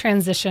happy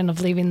transition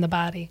of leaving the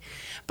body.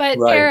 But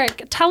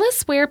Eric, tell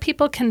us where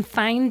people can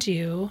find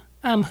you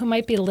who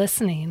might be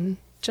listening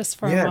just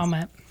for a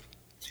moment.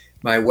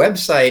 My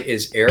website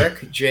is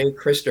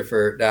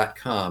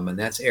ericjchristopher.com, and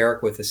that's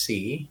Eric with a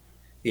C.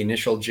 The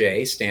initial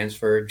J stands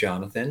for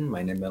Jonathan,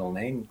 my middle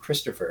name,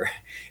 Christopher.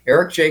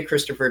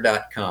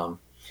 ericjchristopher.com.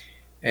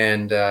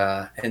 And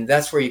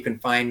that's where you can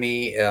find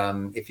me.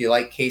 If you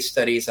like case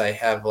studies, I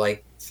have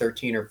like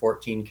 13 or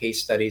 14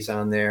 case studies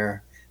on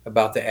there,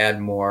 about to add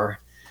more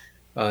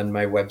on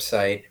my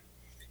website.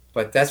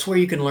 But that's where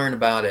you can learn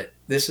about it.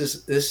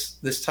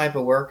 This type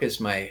of work is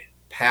my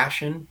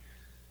passion.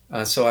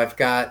 So I've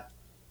got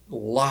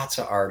lots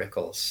of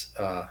articles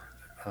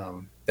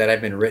that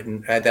I've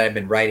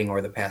been writing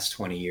over the past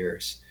 20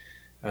 years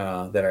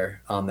that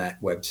are on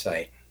that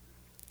website.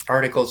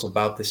 Articles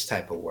about this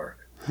type of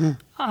work.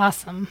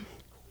 Awesome.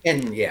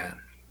 And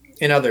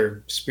and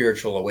other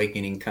spiritual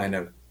awakening kind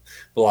of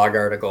blog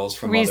articles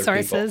from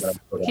resources. Other people that I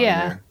put on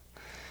there.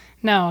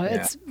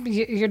 No,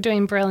 you're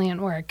doing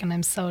brilliant work, and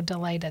I'm so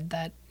delighted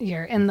that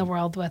you're in the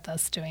world with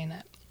us doing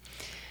it.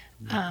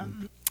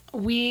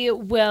 We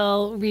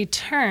will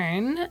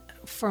return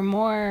for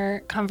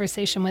more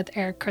conversation with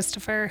Eric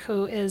Christopher,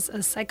 who is a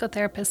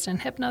psychotherapist and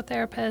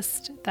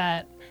hypnotherapist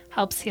that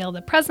helps heal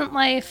the present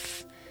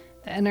life,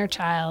 the inner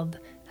child,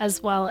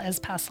 as well as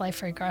past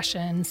life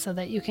regression, so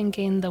that you can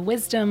gain the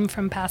wisdom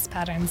from past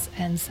patterns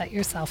and set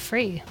yourself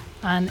free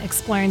on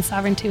Exploring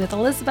Sovereignty with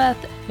Elizabeth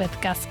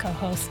with guest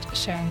co-host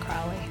Sharon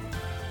Crowley.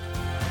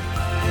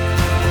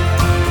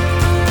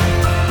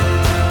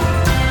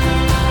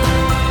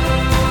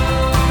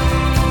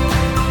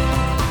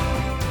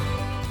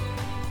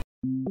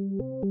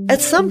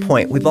 At some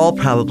point, we've all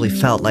probably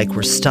felt like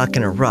we're stuck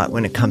in a rut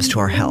when it comes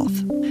to our health.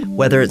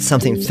 Whether it's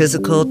something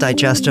physical,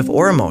 digestive,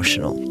 or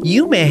emotional,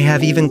 you may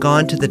have even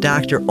gone to the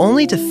doctor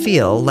only to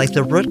feel like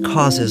the root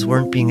causes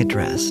weren't being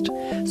addressed.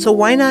 So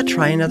why not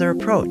try another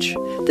approach?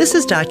 This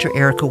is Dr.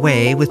 Erica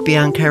Way with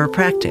Beyond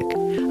Chiropractic.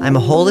 I'm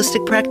a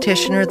holistic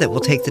practitioner that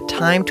will take the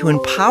time to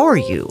empower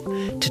you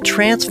to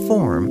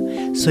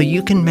transform so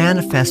you can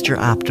manifest your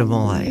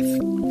optimal life.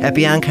 At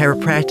Beyond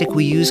Chiropractic,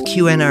 we use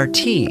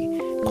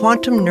QNRT,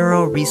 Quantum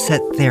Neuro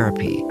Reset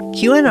Therapy.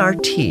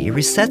 QNRT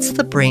resets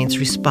the brain's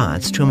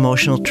response to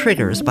emotional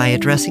triggers by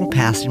addressing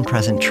past and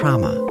present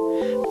trauma.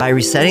 By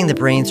resetting the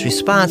brain's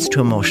response to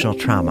emotional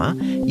trauma,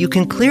 you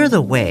can clear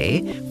the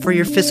way for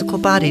your physical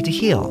body to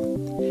heal.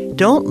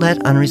 Don't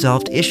let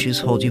unresolved issues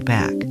hold you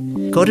back.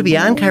 Go to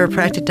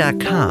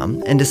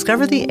BeyondChiropractic.com and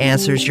discover the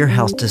answers your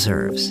health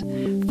deserves.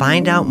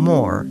 Find out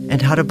more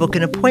and how to book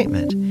an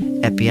appointment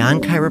at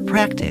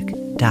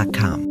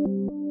BeyondChiropractic.com.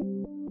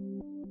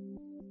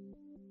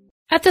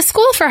 At the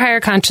School for Higher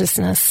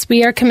Consciousness,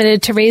 we are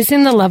committed to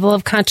raising the level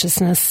of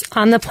consciousness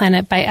on the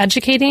planet by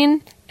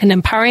educating and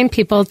empowering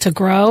people to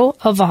grow,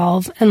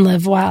 evolve, and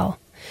live well.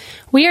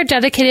 We are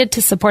dedicated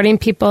to supporting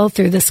people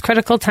through this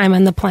critical time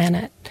on the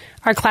planet.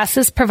 Our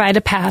classes provide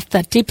a path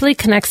that deeply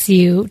connects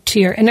you to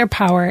your inner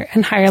power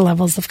and higher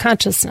levels of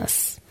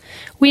consciousness.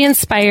 We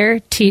inspire,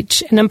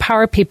 teach, and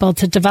empower people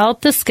to develop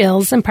the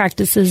skills and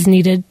practices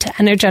needed to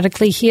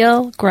energetically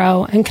heal,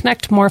 grow, and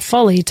connect more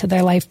fully to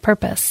their life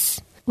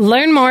purpose.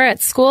 Learn more at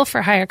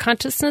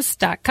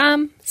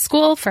schoolforhigherconsciousness.com,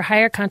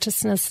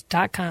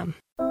 schoolforhigherconsciousness.com.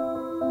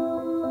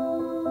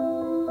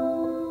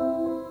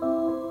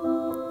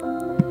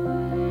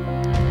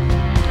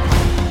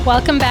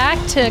 Welcome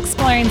back to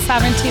Exploring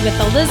Sovereignty with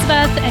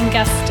Elizabeth and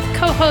guest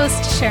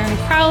co-host Sharon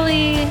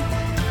Crowley,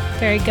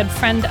 very good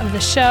friend of the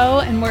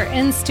show. And we're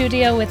in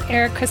studio with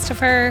Eric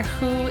Christopher,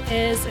 who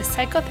is a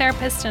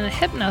psychotherapist and a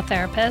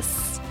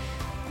hypnotherapist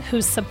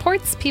who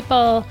supports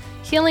people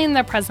healing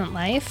their present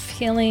life,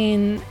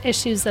 healing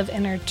issues of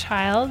inner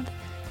child,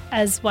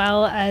 as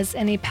well as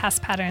any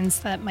past patterns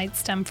that might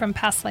stem from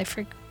past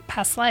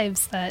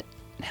lives that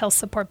he'll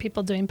support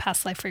people doing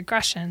past life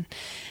regression.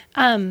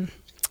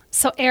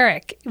 So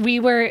Eric, we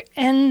were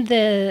in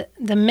the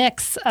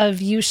mix of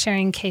you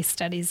sharing case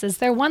studies. Is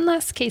there one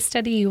last case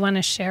study you want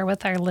to share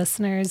with our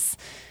listeners,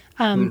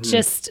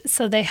 just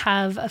so they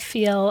have a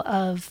feel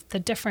of the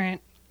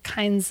different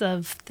kinds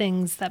of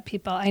things that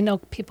I know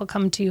people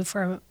come to you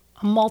for a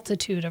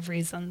multitude of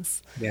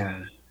reasons.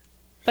 Yeah.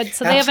 But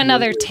so they have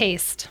another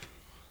taste.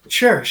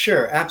 Sure,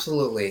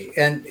 absolutely.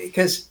 And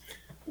because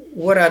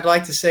what I'd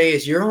like to say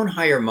is your own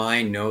higher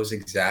mind knows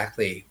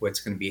exactly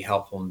what's going to be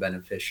helpful and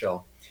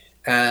beneficial.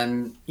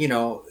 And,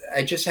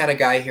 I just had a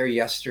guy here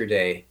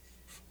yesterday,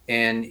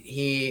 and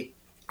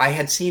I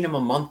had seen him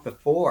a month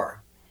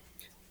before,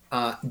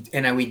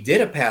 and we did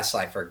a past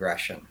life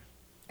regression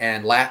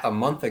and a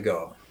month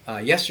ago.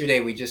 Yesterday,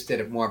 we just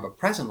did more of a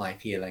present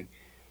life healing.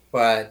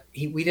 But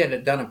we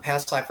had done a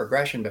past life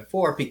regression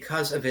before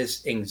because of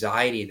his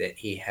anxiety that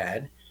he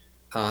had.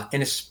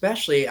 And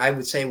especially, I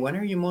would say, when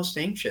are you most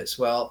anxious?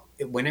 Well,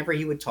 whenever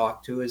he would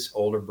talk to his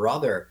older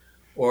brother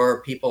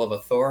or people of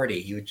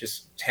authority, he would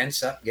just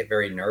tense up, get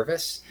very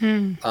nervous.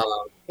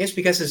 It's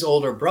because his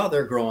older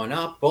brother growing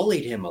up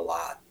bullied him a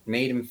lot,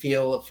 made him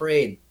feel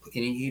afraid.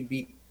 And he'd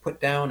be put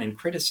down and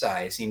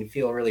criticized. He'd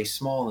feel really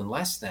small and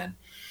less than.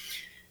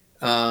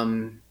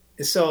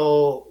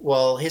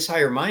 So, his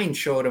higher mind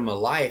showed him a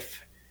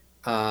life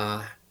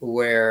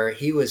where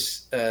he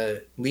was a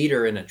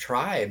leader in a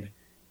tribe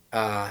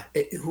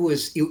who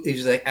was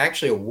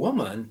actually a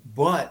woman,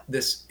 but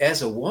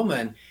as a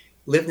woman,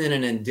 lived in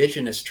an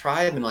indigenous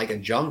tribe in like a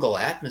jungle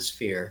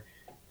atmosphere,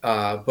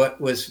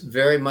 but was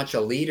very much a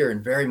leader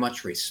and very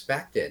much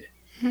respected.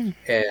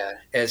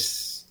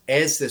 As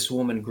this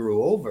woman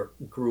grew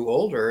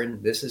older,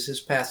 and this is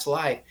his past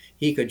life,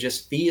 he could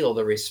just feel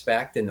the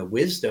respect and the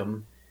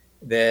wisdom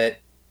that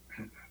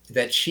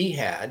she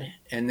had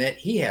and that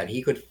he had.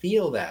 He could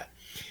feel that.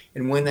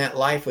 And when that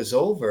life was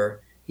over,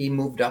 he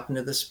moved up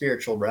into the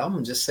spiritual realm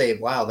and just say,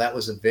 wow, that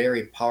was a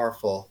very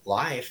powerful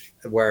life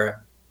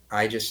where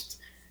I just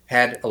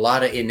had a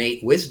lot of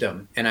innate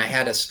wisdom and I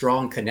had a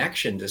strong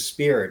connection to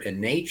spirit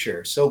and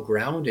nature, so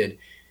grounded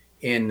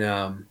in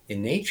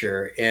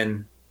nature,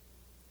 and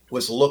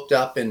was looked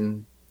up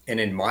and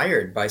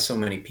admired by so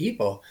many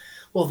people.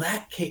 Well,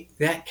 that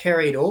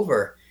carried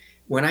over.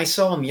 When I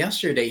saw him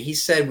yesterday, he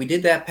said, we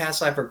did that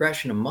past life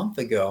regression a month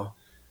ago,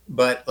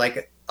 but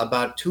like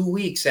about 2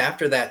 weeks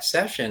after that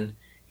session,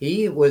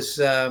 he was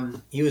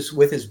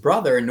with his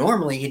brother, and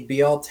normally he'd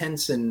be all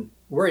tense and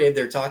worried.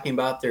 They're talking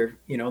about their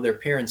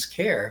parents'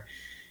 care.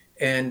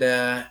 And,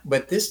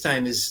 but this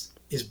time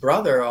his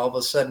brother all of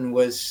a sudden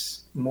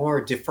was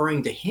more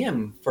deferring to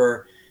him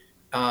for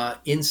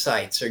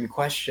insights and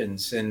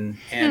questions and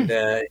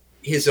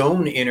his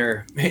own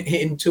inner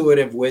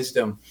intuitive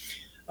wisdom.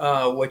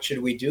 What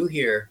should we do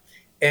here?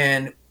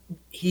 And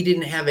he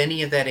didn't have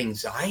any of that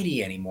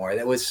anxiety anymore.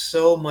 That was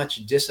so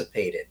much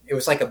dissipated. It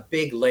was like a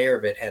big layer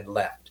of it had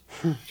left.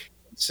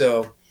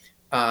 So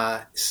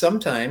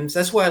sometimes,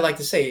 that's why I like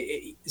to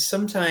say,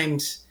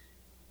 sometimes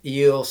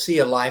you'll see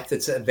a life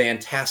that's a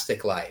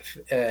fantastic life.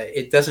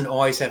 It doesn't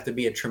always have to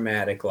be a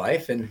traumatic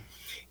life. And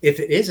if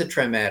it is a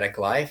traumatic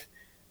life,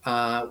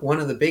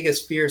 one of the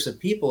biggest fears of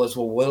people is,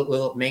 well,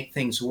 will it make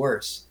things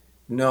worse?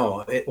 No,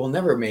 it will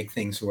never make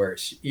things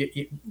worse.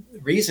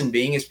 Reason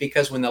being is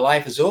because when the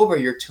life is over,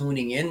 you're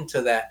tuning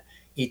into that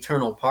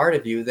eternal part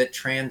of you that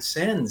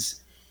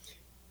transcends.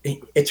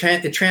 It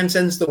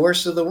transcends the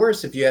worst of the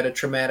worst. If you had a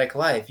traumatic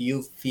life,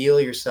 you feel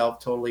yourself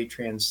totally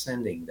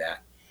transcending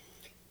that.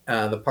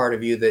 The part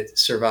of you that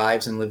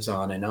survives and lives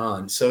on and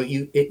on. So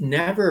it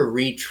never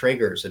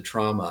re-triggers a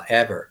trauma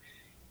ever.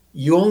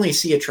 You only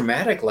see a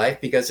traumatic life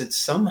because it's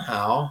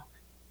somehow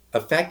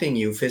affecting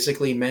you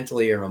physically,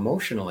 mentally, or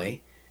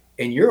emotionally.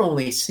 And you're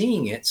only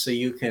seeing it so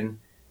you can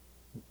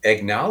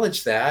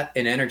acknowledge that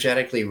and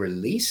energetically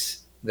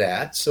release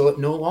that so it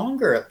no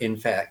longer, in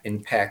fact,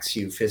 impacts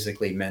you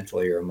physically,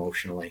 mentally, or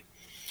emotionally.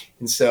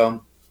 And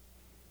so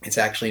it's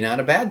actually not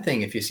a bad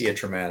thing if you see a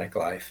traumatic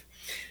life.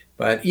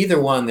 But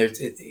either one, there's,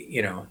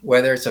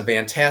 whether it's a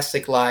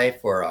fantastic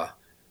life or a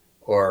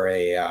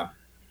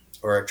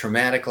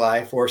traumatic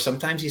life, or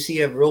sometimes you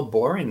see a real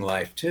boring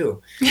life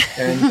too.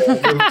 And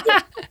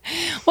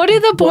what do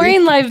the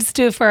boring lives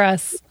do for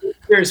us?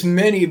 There's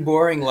many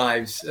boring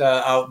lives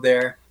out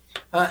there.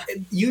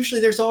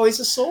 Usually there's always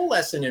a soul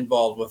lesson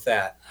involved with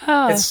that.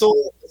 That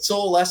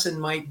soul lesson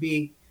might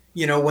be,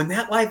 when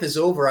that life is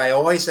over, I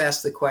always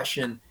ask the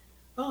question,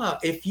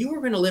 if you were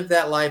going to live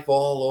that life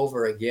all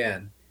over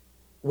again,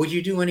 would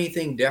you do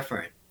anything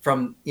different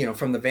from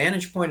the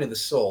vantage point of the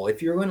soul?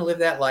 If you're going to live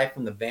that life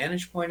from the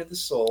vantage point of the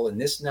soul in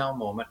this now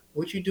moment,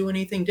 would you do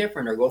anything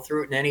different or go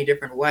through it in any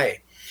different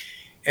way?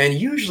 And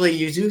usually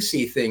you do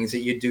see things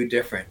that you do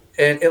different.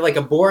 And like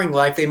a boring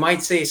life, they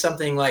might say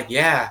something like,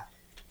 I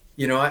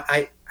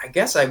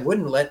guess I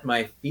wouldn't let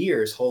my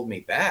fears hold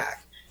me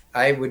back.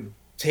 I would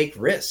take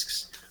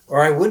risks,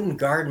 or I wouldn't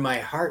guard my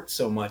heart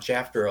so much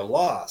after a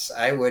loss.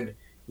 I would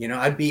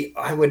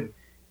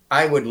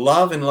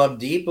love and love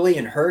deeply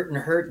and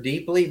hurt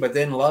deeply, but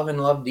then love and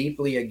love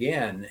deeply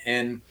again,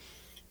 and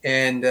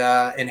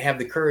have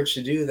the courage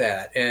to do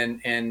that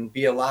and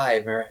be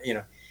alive,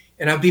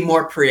 and I'd be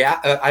more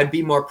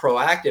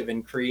proactive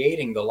in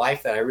creating the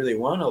life that I really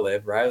want to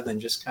live, rather than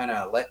just kind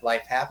of let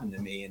life happen to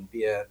me and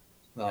be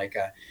like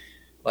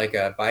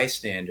a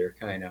bystander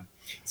kind of.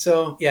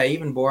 So yeah,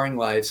 even boring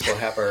lives still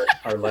have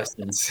our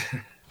lessons.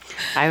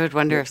 I would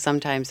wonder if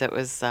sometimes it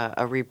was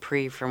a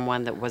reprieve from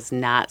one that was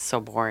not so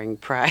boring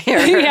prior.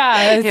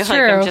 Yeah, it's true.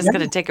 Like, I'm just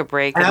going to take a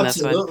break on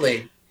this one.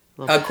 Absolutely.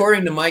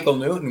 According to Michael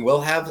Newton,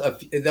 we'll have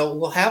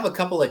a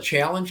couple of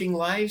challenging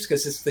lives,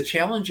 because it's the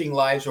challenging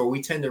lives where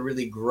we tend to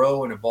really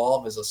grow and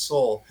evolve as a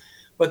soul.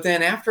 But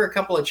then after a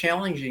couple of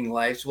challenging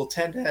lives, we'll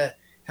tend to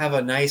have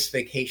a nice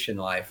vacation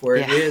life where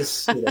it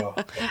is,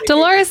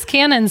 Dolores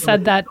Cannon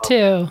said that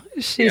too.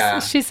 She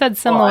said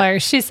similar.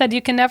 She said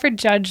you can never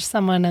judge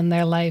someone in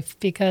their life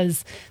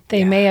because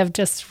they may have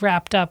just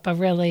wrapped up a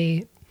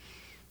really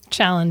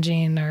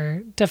challenging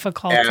or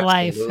difficult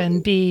life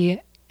and be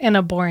in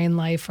a boring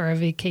life or a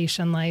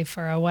vacation life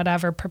or a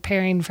whatever,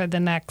 preparing for the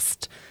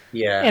next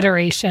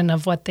iteration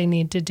of what they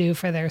need to do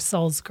for their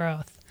soul's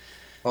growth.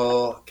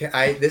 Oh,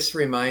 this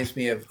reminds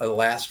me of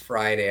last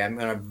Friday. I'm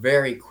going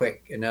to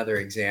another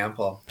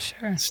example.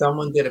 Sure.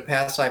 Someone did a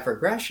past life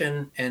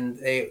regression, and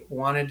they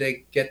wanted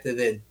to get to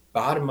the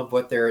bottom of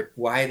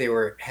why they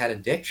had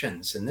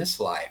addictions in this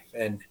life.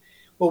 And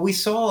well, we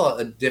saw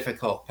a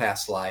difficult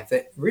past life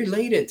that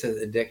related to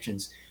the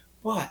addictions,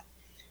 but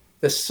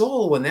the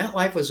soul, when that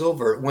life was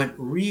over, went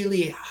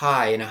really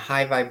high in a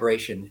high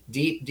vibration,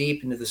 deep,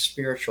 deep into the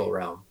spiritual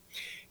realm.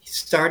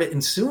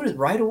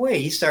 Right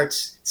away, he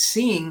starts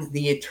seeing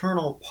the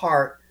eternal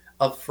part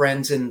of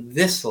friends in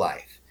this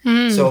life.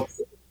 So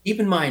keep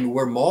in mind,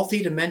 we're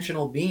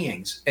multidimensional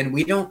beings, and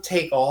we don't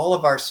take all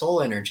of our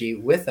soul energy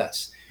with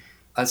us.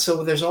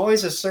 So there's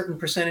always a certain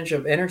percentage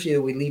of energy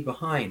that we leave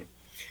behind.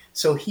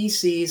 So he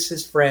sees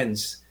his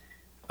friends.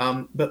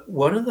 But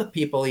one of the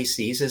people he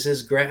sees is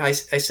his I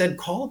said,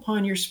 call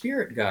upon your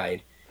spirit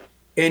guide.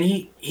 And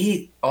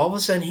he all of a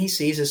sudden he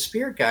sees a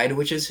spirit guide,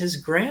 which is his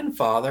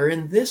grandfather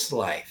in this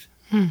life.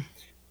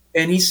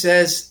 And he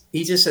just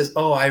says,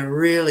 oh, I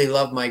really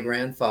love my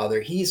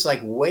grandfather. He's like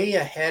way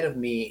ahead of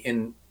me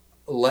in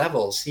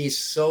levels. He's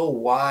so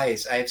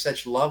wise. I have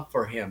such love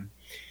for him.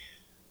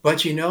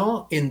 But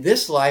in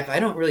this life, I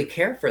don't really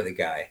care for the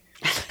guy.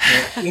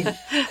 In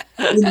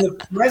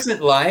the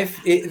present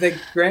life, the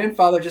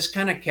grandfather just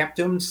kind of kept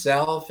to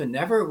himself and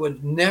never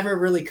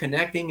really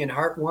connecting and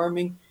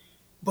heartwarming.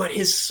 But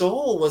his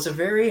soul was a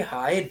very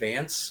high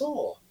advanced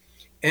soul,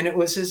 and it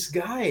was his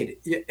guide.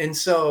 And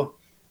so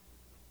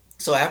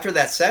So after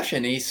that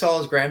session, he saw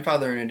his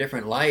grandfather in a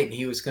different light, and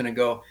he was going to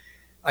go.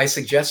 I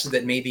suggested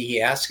that maybe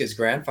he ask his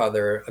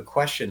grandfather a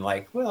question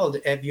like, well,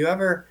 have you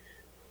ever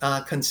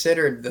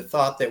considered the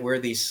thought that we're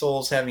these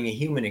souls having a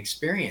human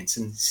experience,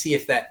 and see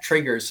if that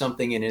triggers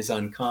something in his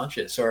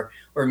unconscious, or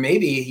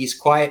maybe he's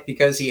quiet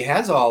because he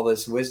has all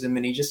this wisdom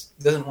and he just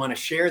doesn't want to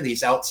share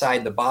these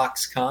outside the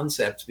box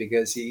concepts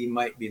because he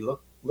might be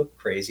look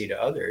crazy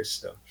to others.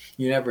 So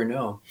you never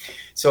know.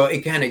 So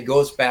it kind of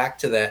goes back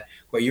to that,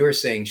 what you were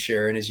saying,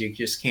 Sharon, is you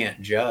just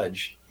can't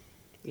judge.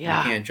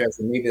 Yeah. You can't judge.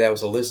 And maybe that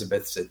was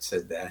Elizabeth that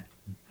said that.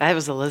 That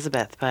was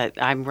Elizabeth, but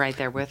I'm right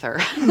there with her.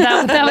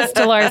 That was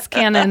Dolores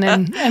Cannon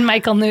and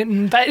Michael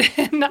Newton, but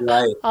not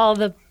Right. all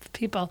the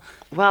people.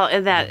 Well,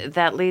 and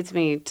that leads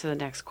me to the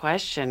next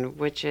question,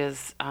 which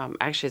is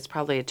actually it's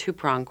probably a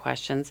two-prong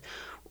questions.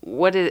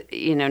 What is,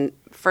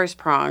 first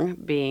prong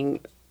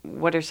being,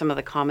 what are some of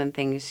the common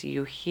things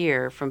you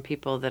hear from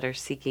people that are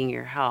seeking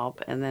your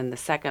help? And then the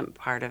second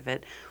part of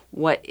it,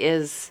 what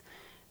is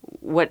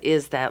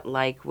that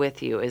like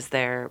with you? Is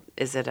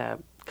it a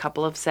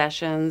couple of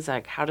sessions?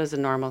 Like, how does a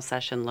normal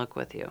session look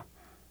with you?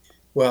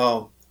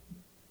 Well,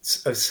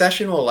 a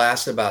session will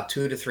last about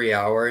 2 to 3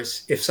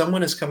 hours. If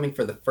someone is coming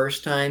for the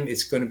first time,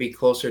 it's going to be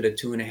closer to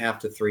 2.5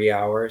 to 3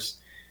 hours.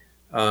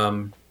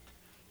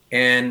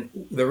 And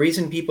the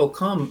reason people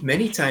come,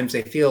 many times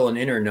they feel an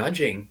inner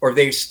nudging, or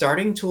they're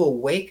starting to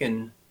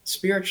awaken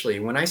spiritually.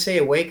 When I say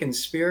awaken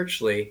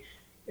spiritually,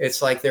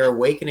 it's like they're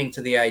awakening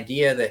to the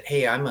idea that,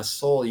 hey, I'm a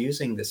soul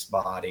using this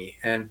body.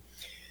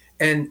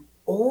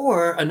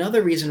 Or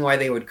another reason why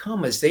they would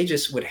come is they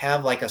just would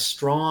have like a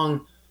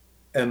strong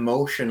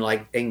emotion,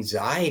 like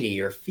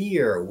anxiety or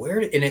fear,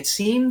 and it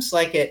seems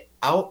like it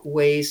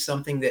outweighs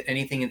something that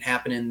anything that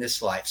happened in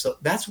this life. So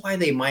that's why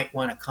they might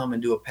want to come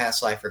and do a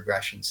past life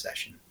regression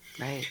session.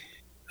 Right.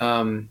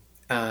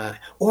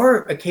 Or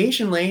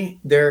occasionally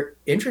they're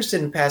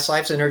interested in past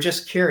lives and are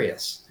just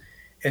curious.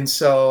 And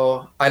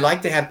so I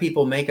like to have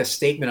people make a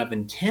statement of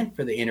intent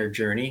for the inner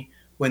journey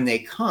when they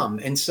come.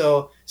 And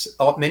so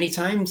many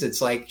times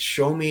it's like,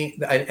 show me,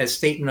 a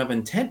statement of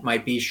intent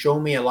might be, show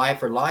me a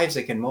life or lives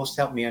that can most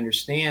help me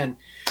understand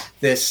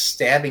this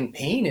stabbing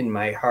pain in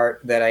my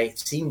heart that I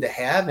seem to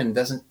have and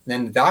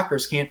then the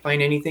doctors can't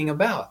find anything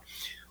about.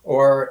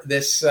 Or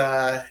this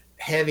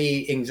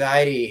heavy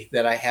anxiety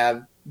that I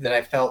have, that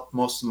I felt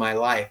most of my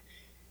life.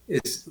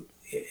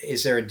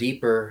 Is there a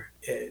deeper,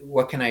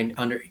 what can I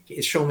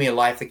show me a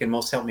life that can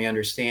most help me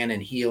understand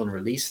and heal and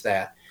release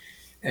that?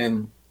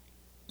 And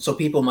so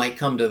people might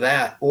come to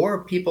that,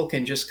 or people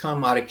can just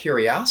come out of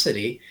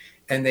curiosity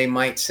and they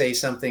might say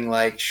something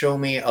like, show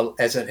me,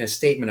 as a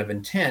statement of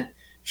intent,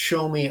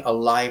 show me a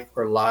life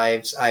or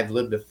lives I've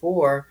lived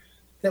before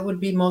that would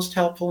be most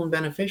helpful and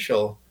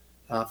beneficial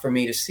for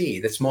me to see,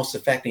 that's most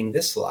affecting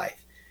this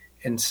life.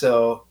 And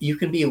so you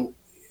can be,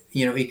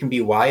 it can be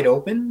wide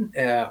open,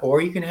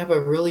 or you can have a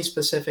really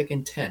specific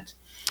intent.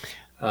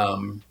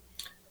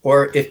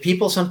 Or if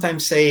people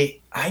sometimes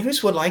say, I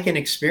just would like an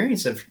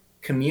experience of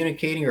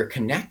communicating or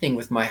connecting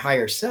with my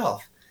higher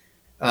self.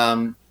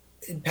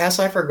 Past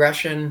life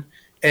regression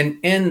and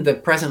in the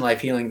present life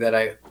healing that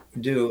I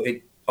do,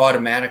 it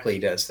automatically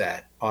does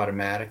that,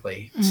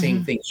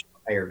 seeing things from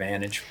a higher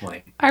vantage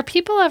point. Are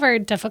people ever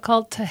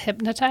difficult to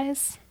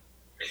hypnotize?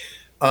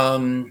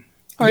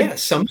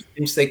 Yes,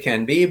 sometimes they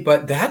can be,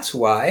 but that's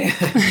why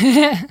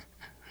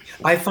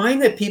I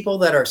find that people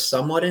that are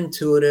somewhat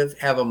intuitive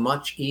have a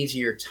much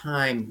easier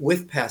time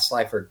with past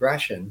life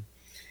regression,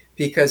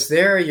 because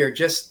there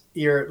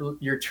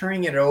you're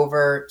turning it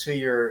over to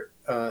your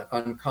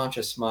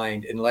unconscious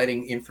mind and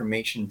letting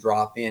information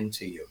drop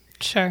into you.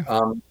 Sure.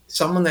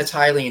 Someone that's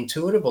highly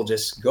intuitive will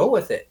just go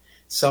with it.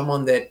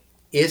 Someone that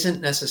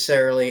isn't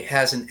necessarily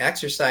hasn't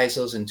exercised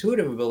those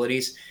intuitive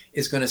abilities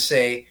is going to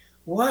say,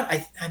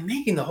 what? I'm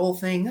making the whole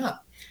thing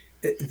up.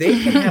 They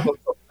can have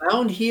a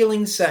profound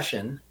healing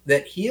session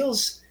that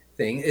heals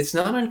things. It's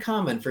not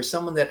uncommon for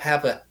someone that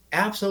have an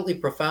absolutely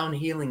profound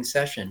healing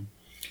session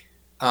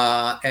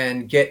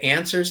and get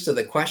answers to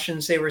the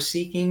questions they were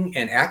seeking,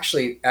 and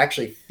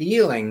actually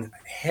feeling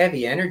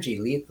heavy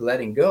energy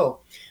letting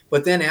go.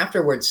 But then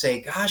afterwards say,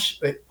 gosh,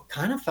 it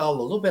kind of felt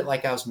a little bit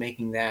like I was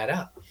making that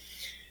up.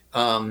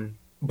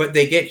 But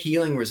they get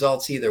healing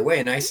results either way.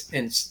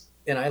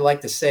 And I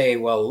like to say,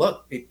 well,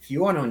 look, if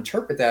you want to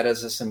interpret that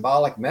as a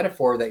symbolic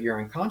metaphor that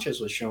your unconscious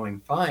was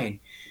showing, fine.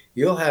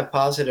 You'll have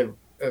positive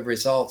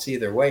results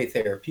either way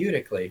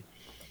therapeutically.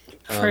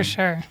 For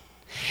sure.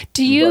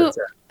 Do you,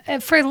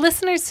 for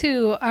listeners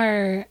who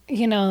are,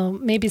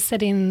 maybe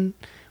sitting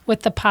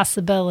with the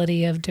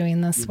possibility of doing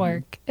this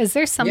work, is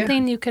there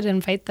something you could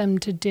invite them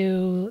to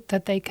do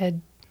that they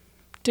could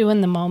do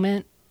in the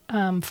moment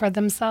for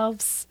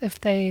themselves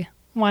if they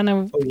want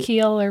to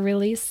heal or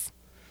release?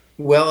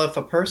 Well, if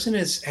a person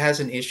has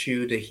an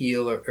issue to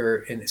heal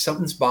or and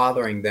something's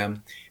bothering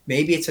them,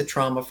 maybe it's a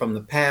trauma from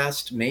the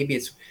past,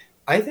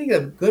 I think a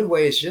good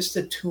way is just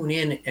to tune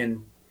in,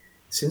 and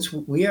since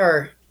we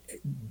are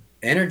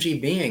energy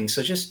beings,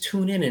 so just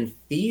tune in and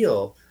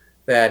feel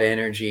that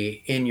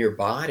energy in your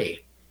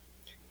body.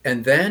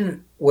 And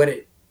then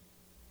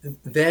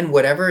then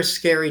whatever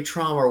scary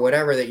trauma or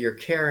whatever that you're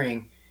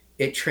carrying,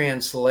 it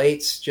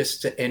translates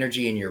just to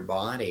energy in your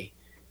body,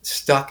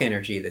 stuck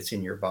energy that's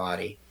in your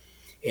body.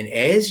 And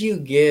as you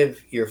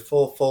give your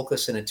full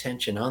focus and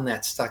attention on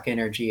that stuck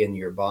energy in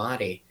your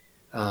body,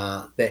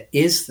 that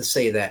is to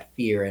say that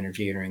fear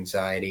energy or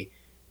anxiety,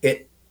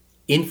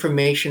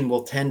 information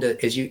will tend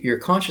to, as your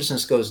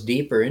consciousness goes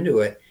deeper into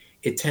it,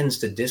 it tends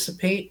to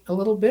dissipate a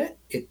little bit,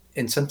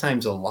 and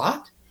sometimes a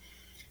lot.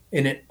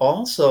 And it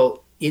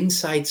also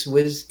insights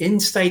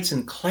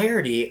and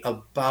clarity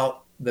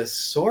about the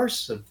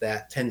source of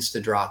that tends to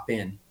drop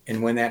in.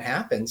 And when that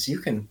happens, you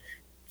can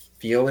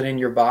feel it in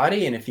your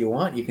body. And if you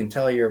want, you can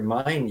tell your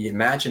mind, you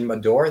imagine a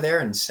door there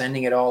and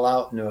sending it all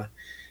out into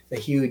a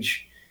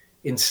huge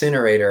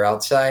incinerator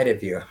outside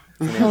of you.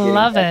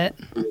 Love it.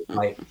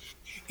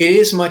 It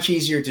is much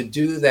easier to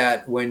do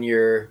that when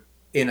you're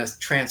in a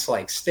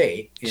trance-like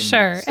state.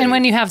 Sure. And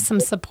when you have some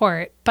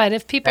support. But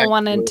if people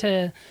wanted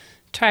to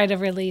try to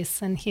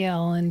release and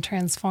heal and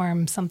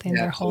transform something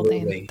they're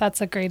holding,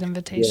 that's a great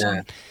invitation.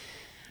 Yeah.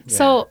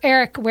 So,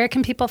 Eric, where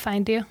can people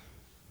find you?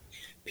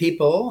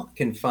 People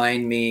can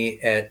find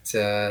me at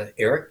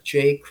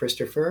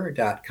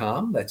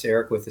ericjchristopher.com. That's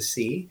Eric with a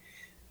C.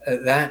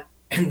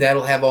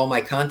 That'll have all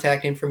my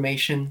contact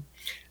information.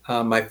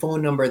 My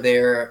phone number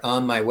there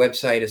on my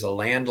website is a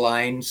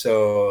landline,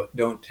 so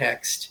don't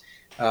text.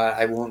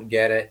 I won't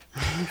get it.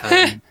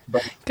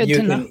 But you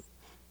can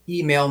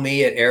email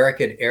me at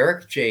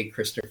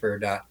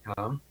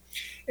eric@ericjchristopher.com,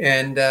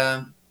 and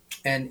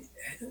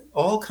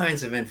all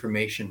kinds of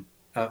information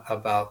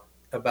about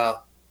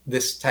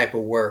this type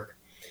of work.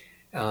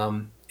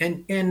 And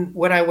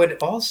what I would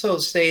also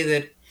say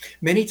that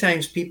many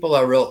times people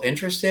are real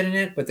interested in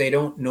it, but they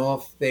don't know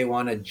if they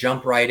want to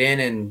jump right in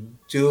and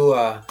do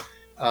a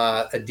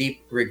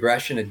deep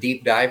regression, a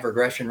deep dive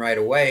regression right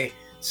away.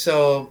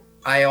 So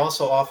I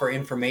also offer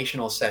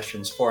informational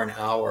sessions for an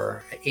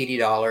hour,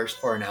 $80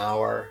 for an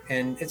hour.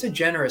 And it's a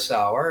generous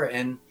hour.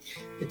 And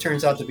it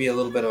turns out to be a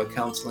little bit of a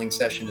counseling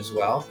session as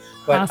well.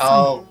 But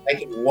awesome. I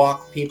can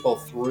walk people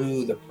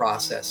through the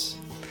process,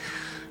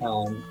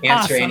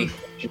 answer any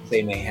questions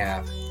they may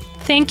have.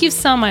 Thank you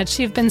so much.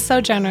 You've been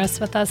so generous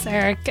with us,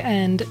 Eric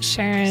and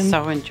Sharon.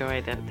 So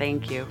enjoyed it.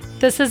 Thank you.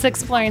 This is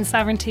Exploring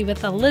Sovereignty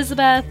with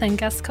Elizabeth and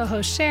guest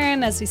co-host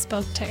Sharon, as we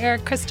spoke to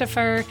Eric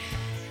Christopher,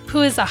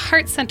 who is a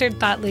heart-centered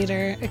thought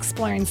leader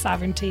exploring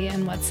sovereignty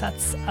and what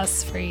sets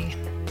us free.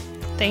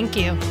 Thank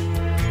you.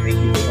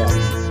 Thank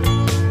you.